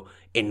modello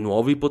e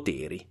nuovi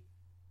poteri.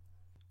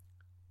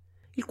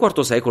 Il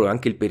IV secolo è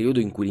anche il periodo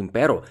in cui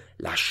l'impero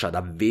lascia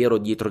davvero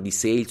dietro di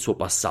sé il suo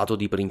passato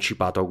di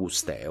principato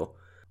augusteo.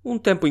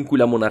 un tempo in cui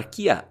la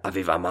monarchia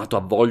aveva amato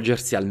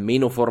avvolgersi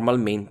almeno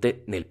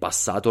formalmente nel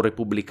passato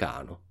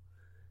repubblicano.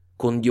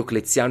 Con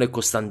Diocleziano e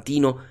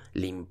Costantino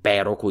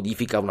l'impero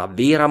codifica una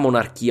vera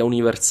monarchia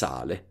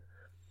universale.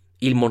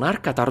 Il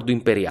monarca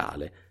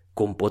tardo-imperiale,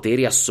 con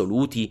poteri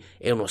assoluti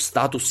e uno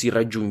status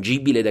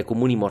irraggiungibile dai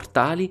comuni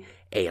mortali,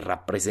 è il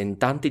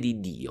rappresentante di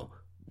Dio,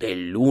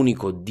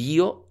 dell'unico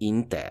Dio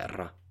in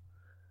terra.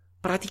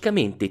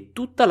 Praticamente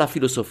tutta la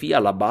filosofia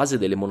alla base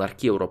delle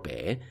monarchie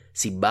europee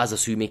si basa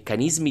sui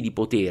meccanismi di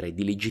potere e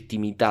di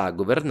legittimità a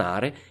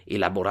governare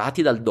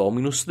elaborati dal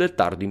dominus del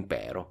tardo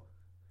impero.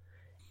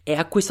 È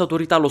a questa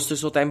autorità allo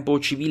stesso tempo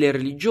civile e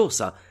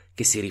religiosa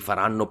che si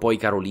rifaranno poi i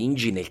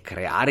carolingi nel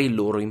creare il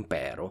loro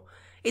impero,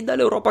 e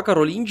dall'Europa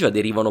carolingia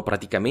derivano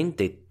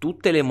praticamente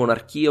tutte le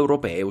monarchie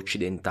europee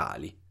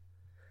occidentali.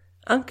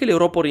 Anche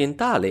l'Europa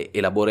orientale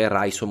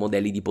elaborerà i suoi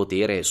modelli di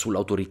potere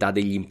sull'autorità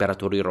degli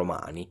imperatori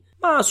romani,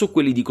 ma su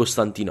quelli di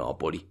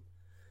Costantinopoli.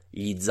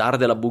 Gli zar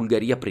della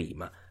Bulgaria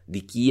prima,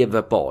 di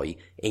Kiev poi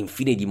e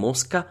infine di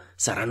Mosca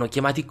saranno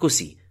chiamati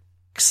così,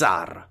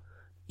 Czar,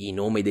 in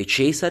nome dei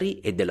Cesari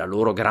e della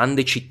loro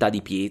grande città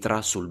di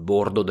pietra sul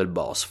bordo del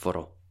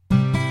Bosforo.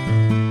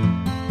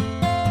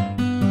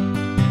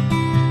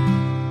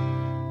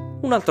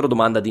 Un'altra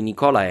domanda di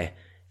Nicola è: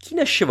 chi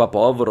nasceva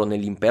povero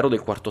nell'impero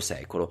del IV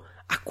secolo,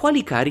 a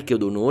quali cariche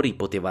ed onori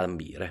poteva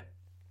ambire?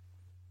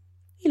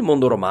 Il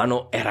mondo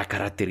romano era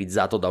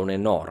caratterizzato da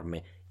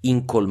un'enorme,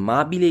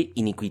 incolmabile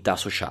iniquità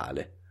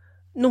sociale.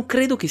 Non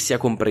credo che sia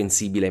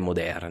comprensibile ai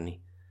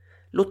moderni.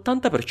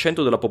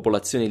 L'80% della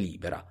popolazione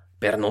libera,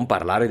 per non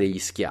parlare degli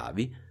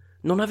schiavi,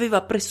 non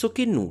aveva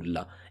pressoché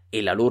nulla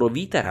e la loro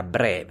vita era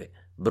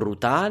breve,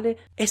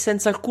 brutale e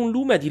senza alcun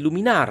lume ad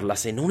illuminarla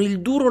se non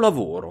il duro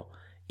lavoro,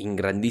 in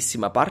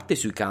grandissima parte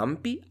sui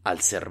campi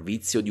al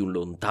servizio di un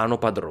lontano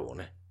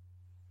padrone.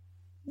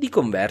 Di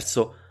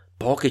converso,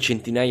 poche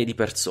centinaia di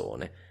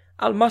persone,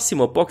 al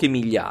massimo poche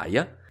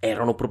migliaia,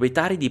 erano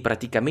proprietari di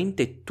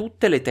praticamente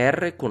tutte le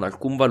terre con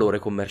alcun valore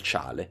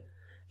commerciale,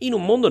 in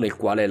un mondo nel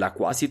quale la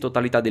quasi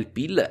totalità del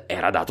PIL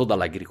era dato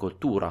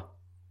dall'agricoltura.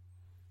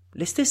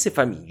 Le stesse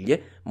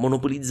famiglie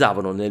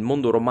monopolizzavano nel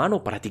mondo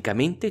romano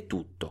praticamente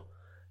tutto: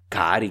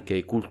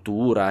 cariche,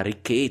 cultura,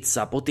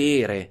 ricchezza,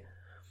 potere.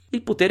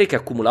 Il potere che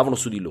accumulavano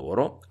su di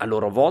loro, a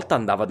loro volta,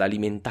 andava ad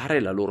alimentare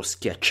la loro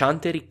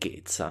schiacciante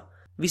ricchezza,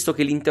 visto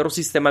che l'intero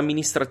sistema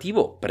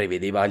amministrativo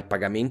prevedeva il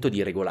pagamento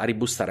di regolari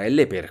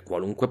bustarelle per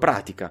qualunque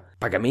pratica,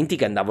 pagamenti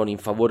che andavano in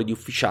favore di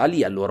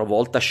ufficiali a loro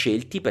volta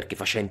scelti perché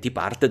facenti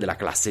parte della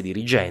classe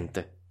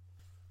dirigente.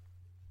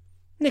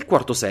 Nel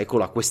IV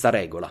secolo a questa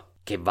regola,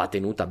 che va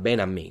tenuta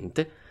bene a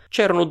mente,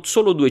 c'erano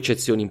solo due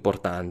eccezioni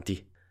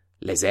importanti: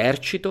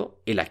 l'esercito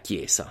e la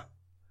chiesa.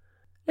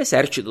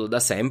 L'esercito da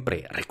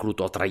sempre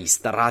reclutò tra gli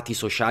strati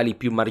sociali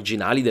più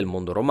marginali del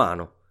mondo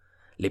romano,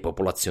 le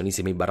popolazioni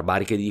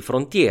semibarbariche di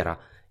frontiera,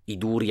 i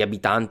duri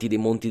abitanti dei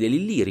monti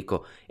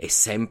dell'Illirico e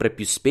sempre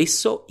più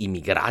spesso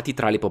immigrati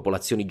tra le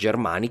popolazioni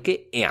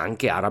germaniche e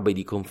anche arabe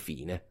di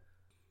confine.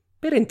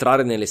 Per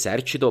entrare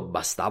nell'esercito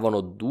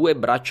bastavano 2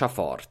 braccia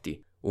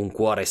forti, un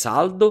cuore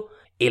saldo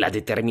e la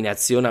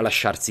determinazione a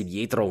lasciarsi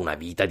dietro una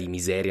vita di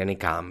miseria nei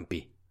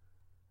campi.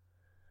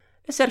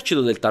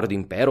 L'esercito del tardo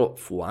impero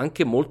fu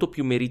anche molto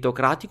più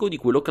meritocratico di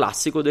quello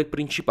classico del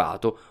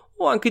Principato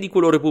o anche di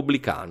quello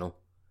repubblicano.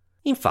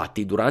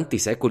 Infatti, durante i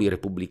secoli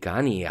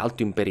repubblicani e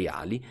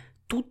altoimperiali,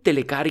 tutte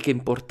le cariche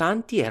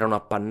importanti erano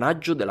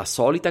appannaggio della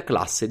solita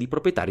classe di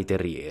proprietari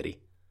terrieri.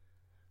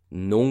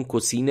 Non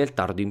così nel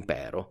tardo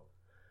impero.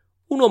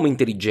 Un uomo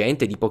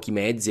intelligente di pochi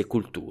mezzi e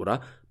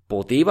cultura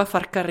poteva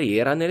far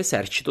carriera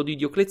nell'esercito di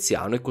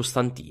Diocleziano e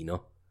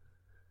Costantino.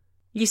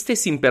 Gli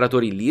stessi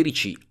imperatori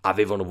illirici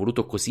avevano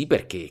voluto così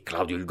perché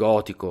Claudio il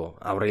Gotico,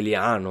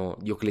 Aureliano,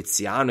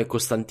 Diocleziano e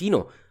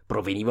Costantino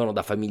provenivano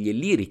da famiglie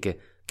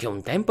illiriche che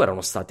un tempo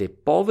erano state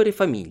povere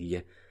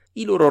famiglie.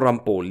 I loro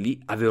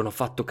rampolli avevano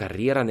fatto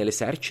carriera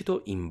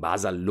nell'esercito in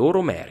base al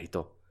loro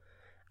merito.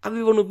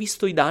 Avevano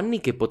visto i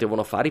danni che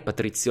potevano fare i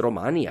patrizi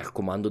romani al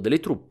comando delle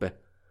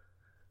truppe.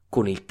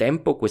 Con il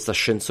tempo questo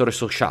ascensore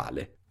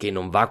sociale, che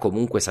non va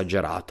comunque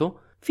esagerato,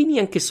 finì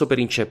anch'esso per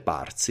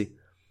incepparsi.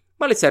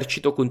 Ma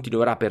l'esercito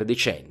continuerà per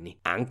decenni,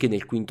 anche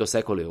nel V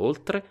secolo e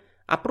oltre,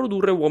 a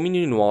produrre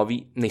uomini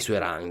nuovi nei suoi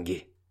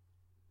ranghi.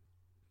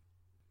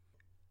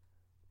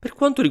 Per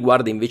quanto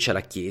riguarda invece la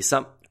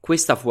Chiesa,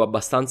 questa fu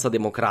abbastanza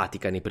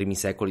democratica nei primi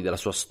secoli della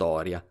sua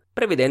storia,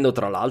 prevedendo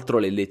tra l'altro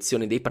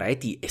l'elezione dei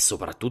preti e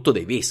soprattutto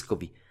dei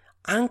vescovi,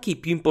 anche i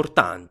più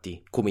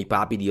importanti, come i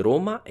papi di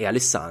Roma e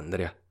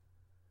Alessandria.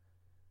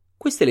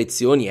 Queste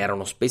elezioni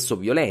erano spesso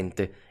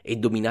violente e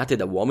dominate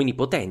da uomini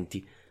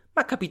potenti,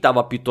 ma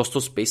capitava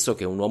piuttosto spesso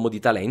che un uomo di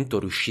talento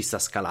riuscisse a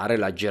scalare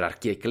la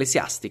gerarchia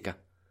ecclesiastica.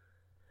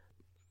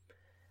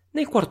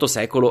 Nel IV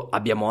secolo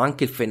abbiamo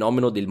anche il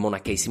fenomeno del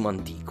monachesimo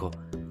antico,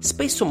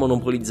 spesso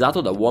monopolizzato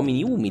da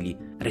uomini umili,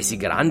 resi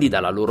grandi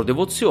dalla loro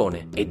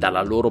devozione e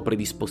dalla loro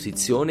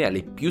predisposizione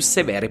alle più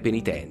severe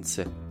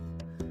penitenze.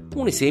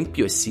 Un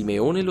esempio è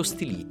Simeone lo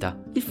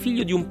Stilita, il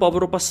figlio di un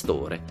povero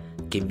pastore,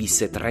 che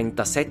visse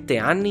 37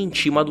 anni in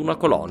cima ad una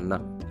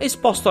colonna,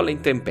 esposto alle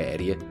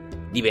intemperie,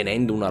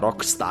 divenendo una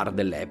rock star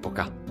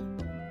dell'epoca.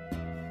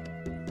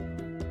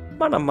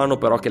 Man mano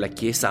però che la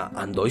Chiesa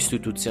andò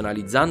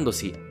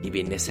istituzionalizzandosi,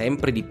 divenne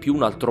sempre di più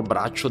un altro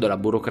braccio della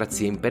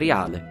burocrazia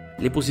imperiale.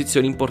 Le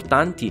posizioni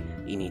importanti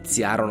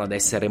iniziarono ad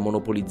essere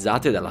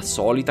monopolizzate dalla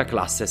solita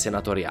classe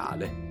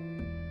senatoriale.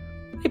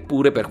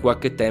 Eppure per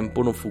qualche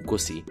tempo non fu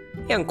così,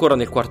 e ancora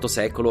nel IV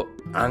secolo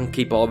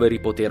anche i poveri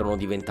poterono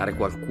diventare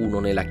qualcuno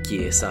nella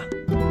Chiesa.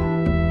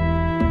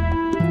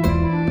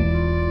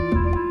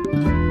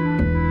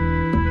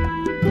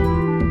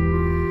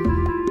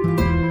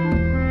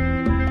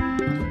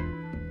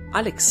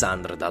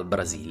 Alexandra dal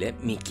Brasile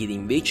mi chiede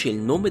invece il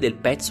nome del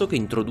pezzo che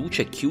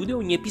introduce e chiude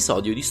ogni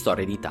episodio di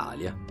Storia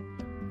d'Italia.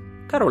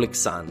 Caro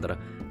Alexandra,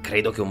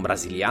 credo che un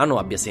brasiliano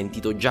abbia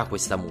sentito già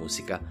questa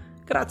musica,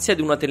 grazie ad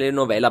una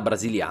telenovela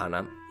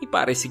brasiliana, mi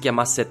pare si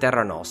chiamasse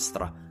Terra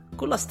Nostra,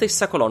 con la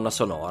stessa colonna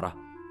sonora.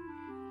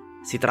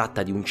 Si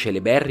tratta di un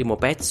celeberrimo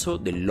pezzo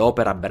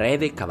dell'opera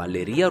breve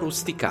Cavalleria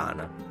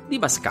rusticana di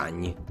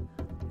Mascagni,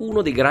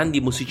 uno dei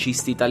grandi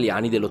musicisti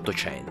italiani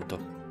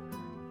dell'Ottocento.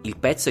 Il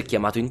pezzo è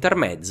chiamato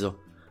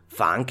Intermezzo,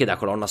 fa anche da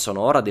colonna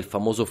sonora del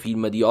famoso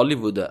film di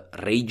Hollywood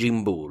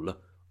Raging Bull,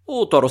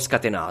 o Toro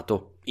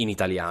Scatenato, in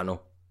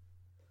italiano.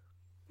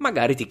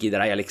 Magari ti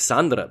chiederai,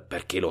 Alexandra,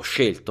 perché l'ho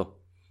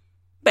scelto.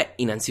 Beh,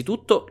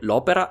 innanzitutto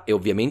l'opera è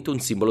ovviamente un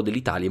simbolo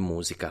dell'Italia in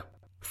musica,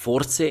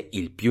 forse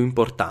il più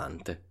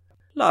importante.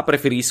 La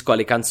preferisco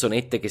alle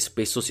canzonette che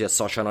spesso si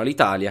associano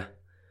all'Italia.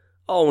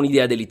 Ho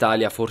un'idea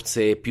dell'Italia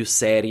forse più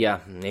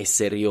seria e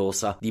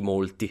seriosa di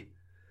molti.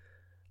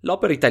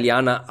 L'opera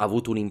italiana ha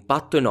avuto un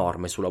impatto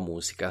enorme sulla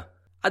musica.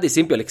 Ad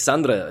esempio,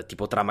 Alexandra, ti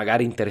potrà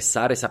magari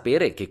interessare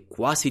sapere che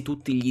quasi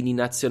tutti gli inni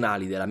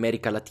nazionali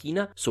dell'America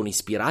Latina sono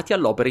ispirati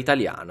all'opera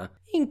italiana,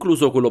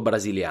 incluso quello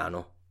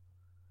brasiliano.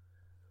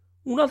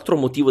 Un altro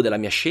motivo della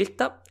mia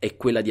scelta è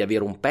quella di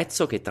avere un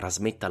pezzo che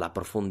trasmetta la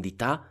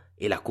profondità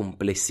e la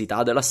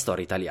complessità della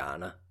storia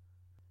italiana.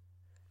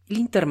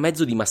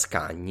 L'intermezzo di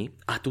Mascagni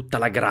ha tutta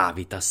la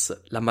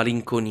gravitas, la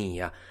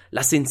malinconia,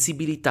 la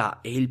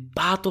sensibilità e il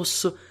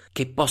pathos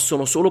che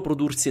possono solo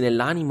prodursi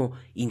nell'animo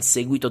in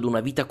seguito ad una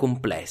vita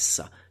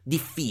complessa,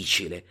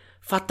 difficile,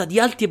 fatta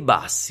di alti e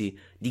bassi,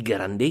 di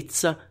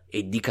grandezza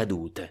e di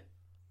cadute.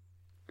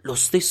 Lo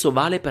stesso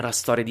vale per la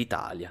storia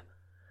d'Italia,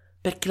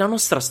 perché la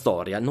nostra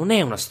storia non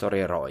è una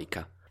storia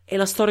eroica, è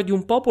la storia di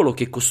un popolo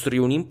che costruì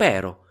un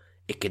impero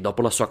e che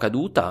dopo la sua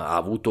caduta ha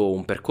avuto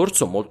un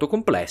percorso molto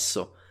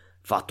complesso,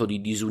 fatto di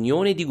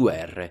disunione e di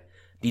guerre,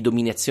 di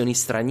dominazioni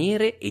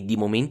straniere e di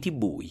momenti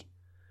bui.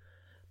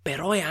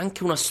 Però è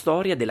anche una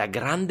storia della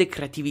grande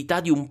creatività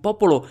di un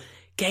popolo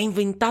che ha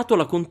inventato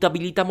la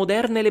contabilità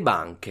moderna e le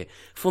banche,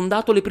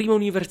 fondato le prime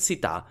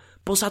università,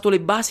 posato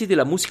le basi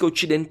della musica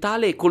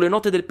occidentale con le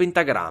note del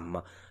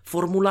pentagramma,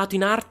 formulato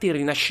in arte il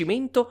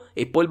Rinascimento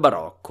e poi il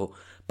Barocco,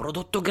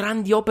 prodotto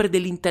grandi opere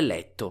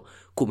dell'intelletto,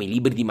 come i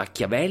libri di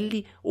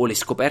Machiavelli o le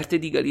scoperte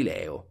di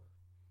Galileo.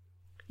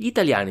 Gli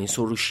italiani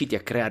sono riusciti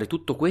a creare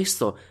tutto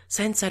questo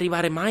senza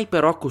arrivare mai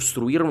però a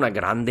costruire una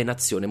grande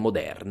nazione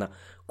moderna,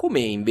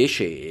 come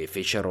invece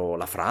fecero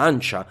la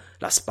Francia,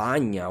 la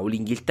Spagna o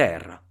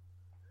l'Inghilterra.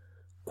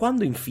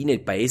 Quando infine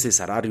il paese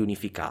sarà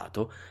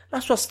riunificato,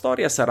 la sua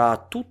storia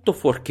sarà tutto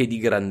fuorché di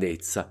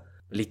grandezza.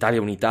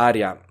 L'Italia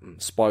unitaria,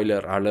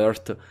 spoiler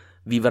alert,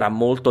 vivrà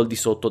molto al di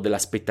sotto delle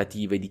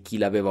aspettative di chi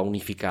l'aveva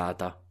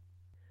unificata.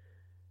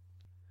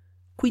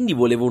 Quindi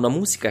volevo una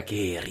musica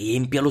che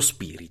riempia lo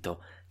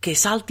spirito, che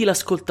esalti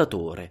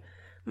l'ascoltatore,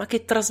 ma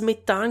che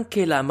trasmetta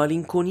anche la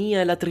malinconia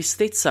e la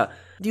tristezza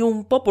di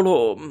un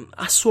popolo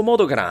a suo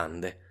modo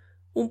grande,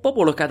 un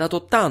popolo che ha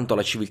dato tanto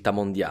alla civiltà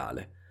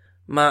mondiale,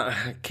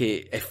 ma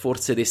che è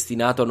forse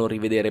destinato a non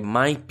rivedere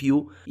mai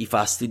più i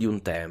fasti di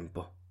un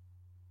tempo.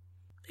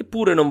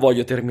 Eppure non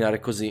voglio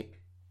terminare così,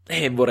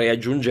 e vorrei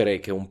aggiungere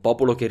che un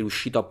popolo che è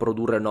riuscito a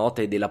produrre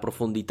note della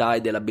profondità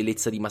e della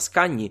bellezza di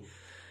Mascagni,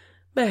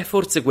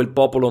 forse quel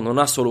popolo non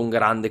ha solo un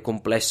grande,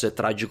 complesso e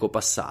tragico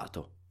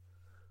passato.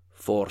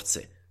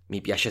 Forse, mi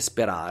piace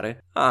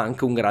sperare, ha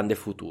anche un grande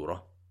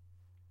futuro.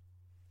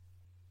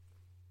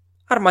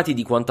 Armati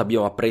di quanto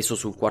abbiamo appreso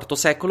sul IV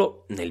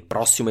secolo, nel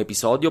prossimo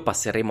episodio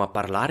passeremo a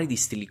parlare di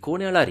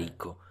Stilicone e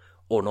Alarico,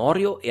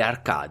 Onorio e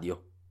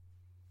Arcadio.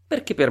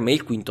 Perché per me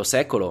il V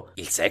secolo,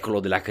 il secolo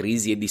della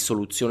crisi e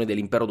dissoluzione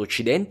dell'impero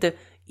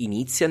d'Occidente,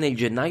 inizia nel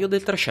gennaio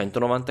del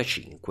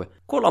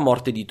 395, con la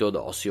morte di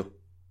Teodosio.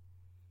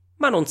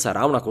 Ma non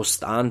sarà una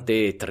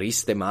costante e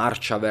triste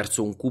marcia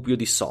verso un cupio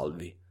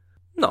dissolvi.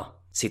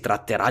 No, si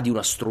tratterà di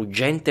una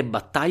struggente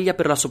battaglia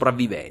per la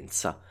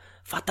sopravvivenza,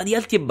 fatta di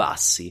alti e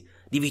bassi,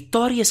 di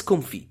vittorie e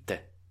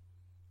sconfitte.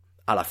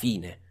 Alla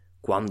fine,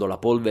 quando la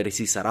polvere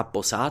si sarà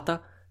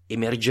posata,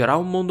 emergerà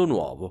un mondo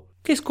nuovo,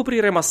 che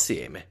scopriremo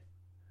assieme.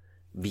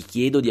 Vi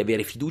chiedo di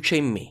avere fiducia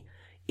in me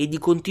e di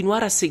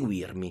continuare a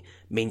seguirmi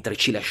mentre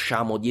ci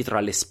lasciamo dietro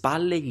alle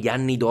spalle gli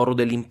anni d'oro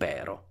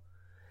dell'impero.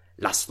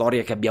 La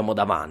storia che abbiamo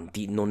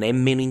davanti non è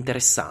meno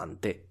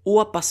interessante o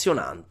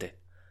appassionante.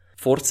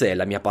 Forse è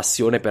la mia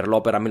passione per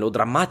l'opera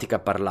melodrammatica a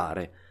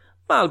parlare,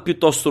 ma al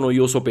piuttosto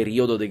noioso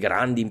periodo dei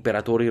grandi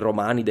imperatori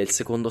romani del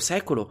II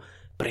secolo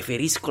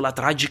preferisco la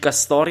tragica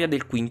storia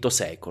del V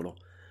secolo,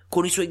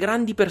 con i suoi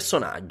grandi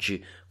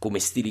personaggi come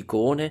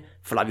Stilicone,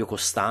 Flavio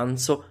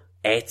Costanzo,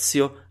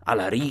 Ezio,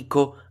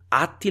 Alarico,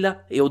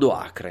 Attila e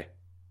Odoacre.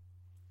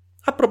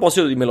 A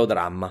proposito di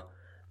melodramma,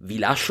 vi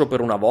lascio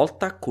per una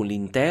volta con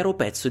l'intero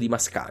pezzo di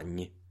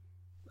Mascagni.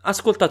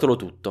 Ascoltatelo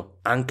tutto,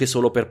 anche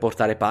solo per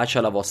portare pace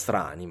alla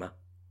vostra anima.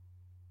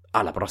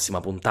 Alla prossima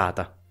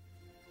puntata.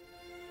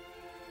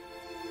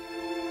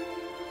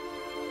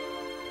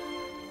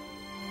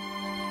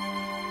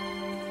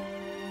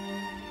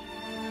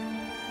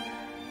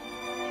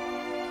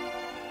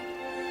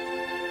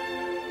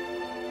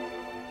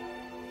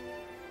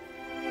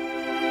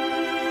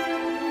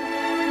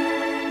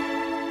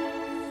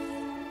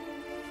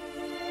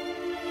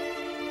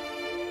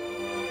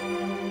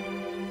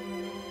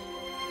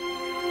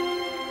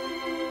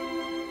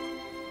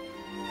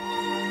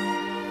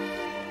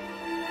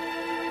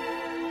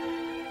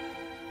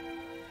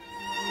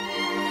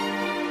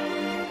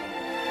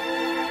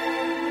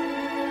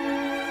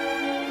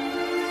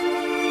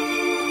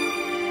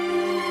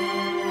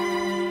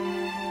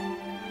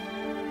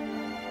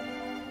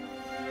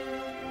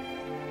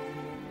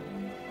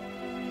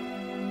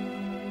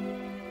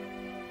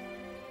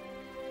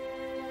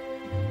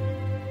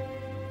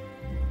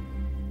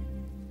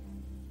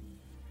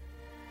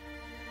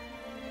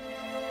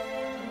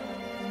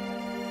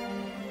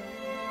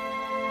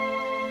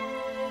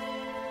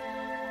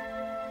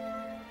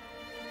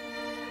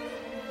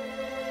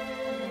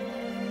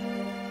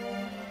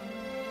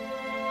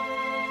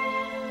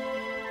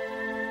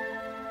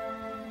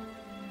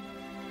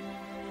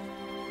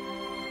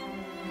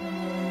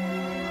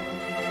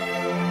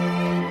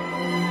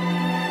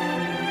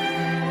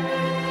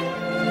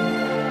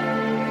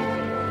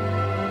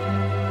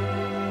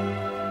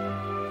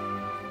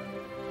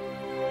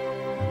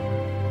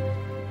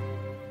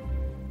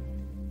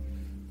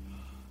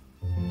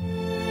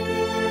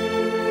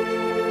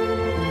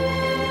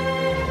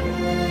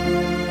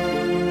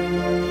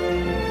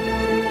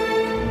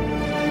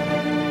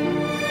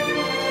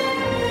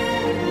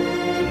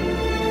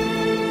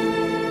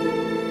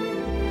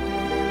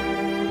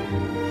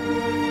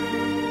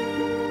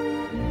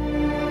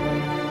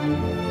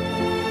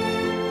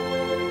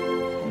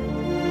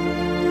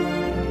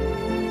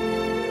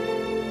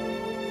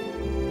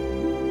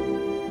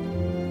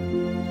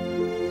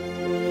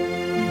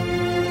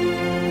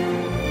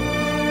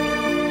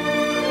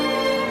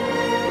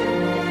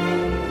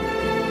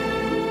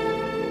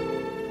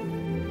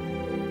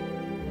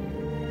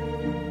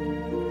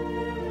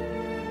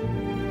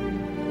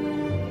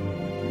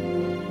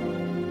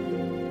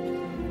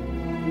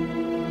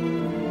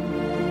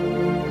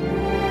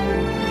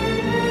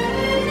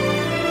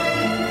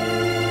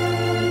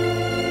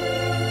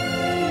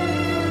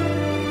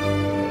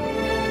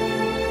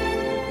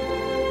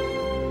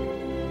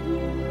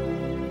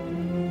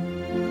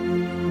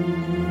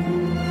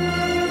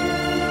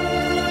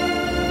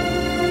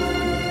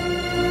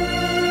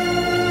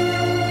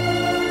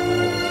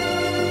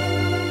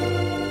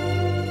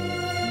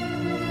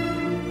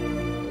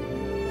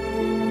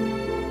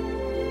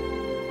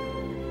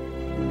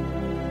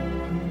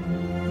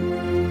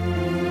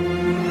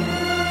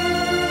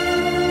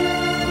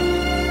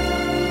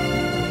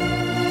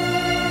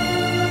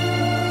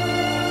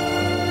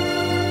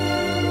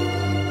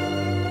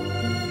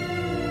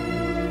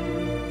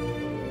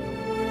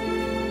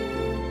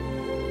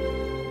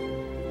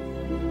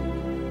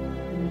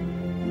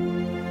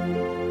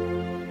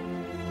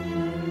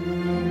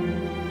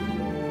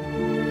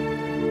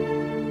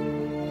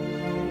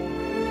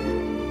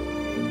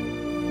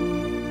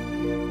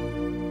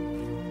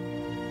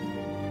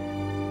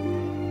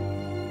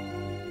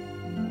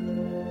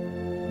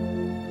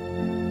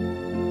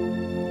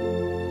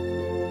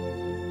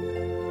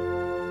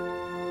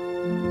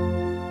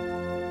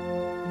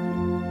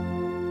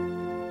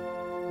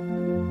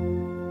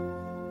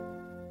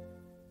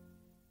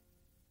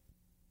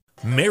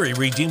 Mary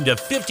redeemed a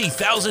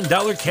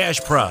 $50,000 cash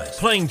prize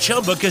playing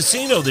Chumba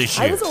Casino this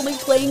year. I was only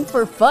playing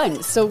for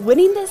fun, so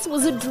winning this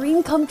was a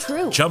dream come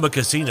true. Chumba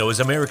Casino is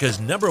America's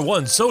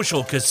 #1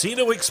 social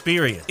casino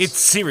experience. It's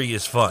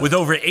serious fun. With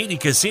over 80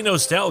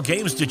 casino-style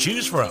games to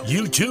choose from,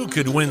 you too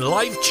could win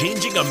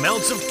life-changing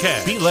amounts of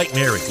cash. Be like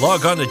Mary.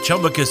 Log on to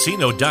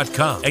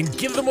ChumbaCasino.com and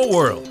give them a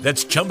whirl.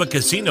 That's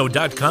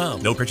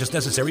ChumbaCasino.com. No purchase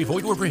necessary.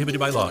 Void where prohibited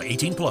by law.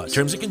 18+.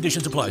 Terms and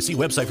conditions apply. See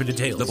website for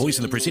details. The voice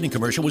in the preceding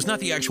commercial was not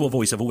the actual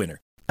voice of a winner.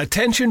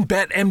 Attention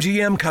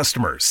BetMGM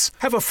customers.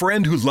 Have a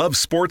friend who loves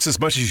sports as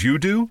much as you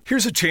do?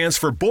 Here's a chance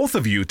for both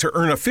of you to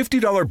earn a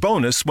 $50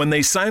 bonus when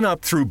they sign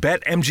up through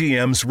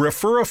BetMGM's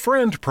Refer a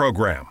Friend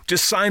program.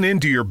 Just sign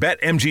into your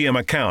BetMGM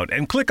account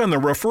and click on the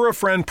Refer a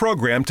Friend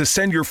program to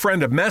send your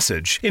friend a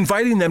message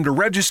inviting them to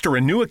register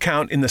a new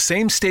account in the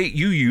same state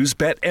you use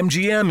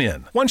BetMGM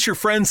in. Once your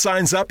friend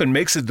signs up and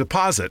makes a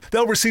deposit,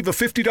 they'll receive a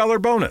 $50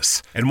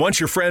 bonus. And once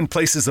your friend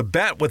places a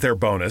bet with their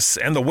bonus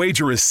and the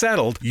wager is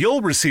settled,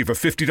 you'll receive a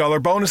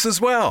 $50 bonus bonus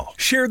as well.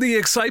 Share the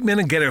excitement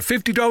and get a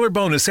 $50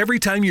 bonus every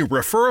time you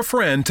refer a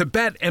friend to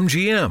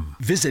BetMGM.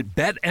 Visit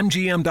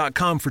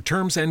BetMGM.com for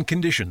terms and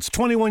conditions.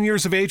 21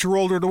 years of age or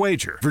older to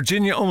wager.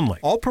 Virginia only.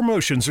 All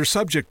promotions are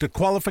subject to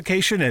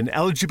qualification and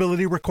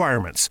eligibility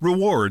requirements.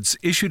 Rewards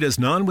issued as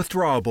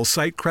non-withdrawable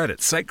site credit.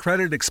 Site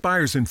credit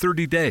expires in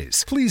 30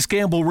 days. Please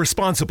gamble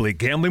responsibly.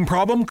 Gambling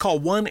problem?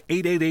 Call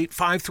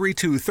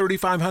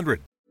 1-888-532-3500.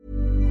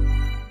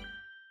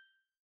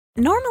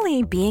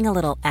 Normally, being a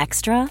little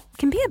extra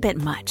can be a bit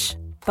much.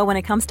 But when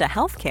it comes to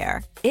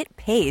healthcare, it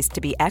pays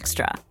to be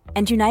extra.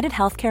 And United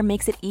Healthcare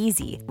makes it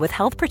easy with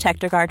Health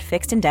Protector Guard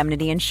fixed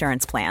indemnity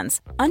insurance plans.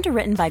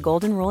 Underwritten by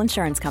Golden Rule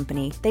Insurance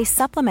Company, they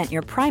supplement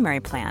your primary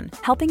plan,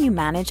 helping you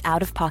manage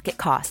out-of-pocket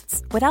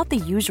costs without the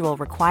usual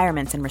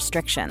requirements and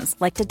restrictions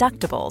like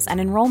deductibles and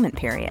enrollment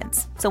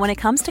periods. So when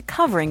it comes to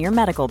covering your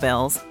medical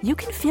bills, you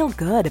can feel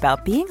good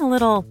about being a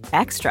little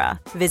extra.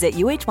 Visit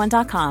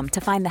uh1.com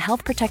to find the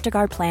Health Protector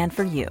Guard plan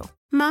for you.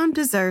 Mom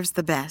deserves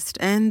the best,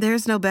 and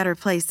there's no better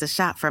place to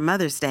shop for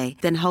Mother's Day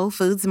than Whole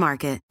Foods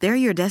Market. They're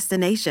your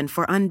destination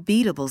for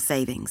unbeatable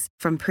savings,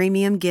 from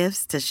premium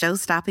gifts to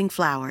show-stopping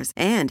flowers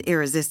and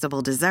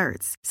irresistible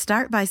desserts.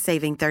 Start by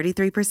saving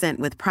 33%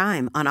 with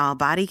Prime on all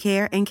body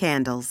care and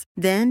candles.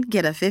 Then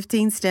get a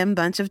 15-stem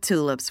bunch of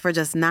tulips for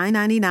just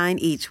 $9.99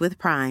 each with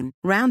Prime.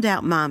 Round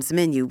out Mom's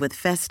menu with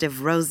festive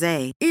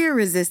rosé,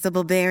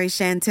 irresistible berry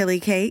chantilly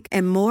cake,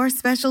 and more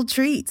special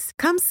treats.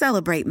 Come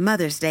celebrate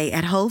Mother's Day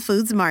at Whole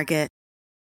Foods Market.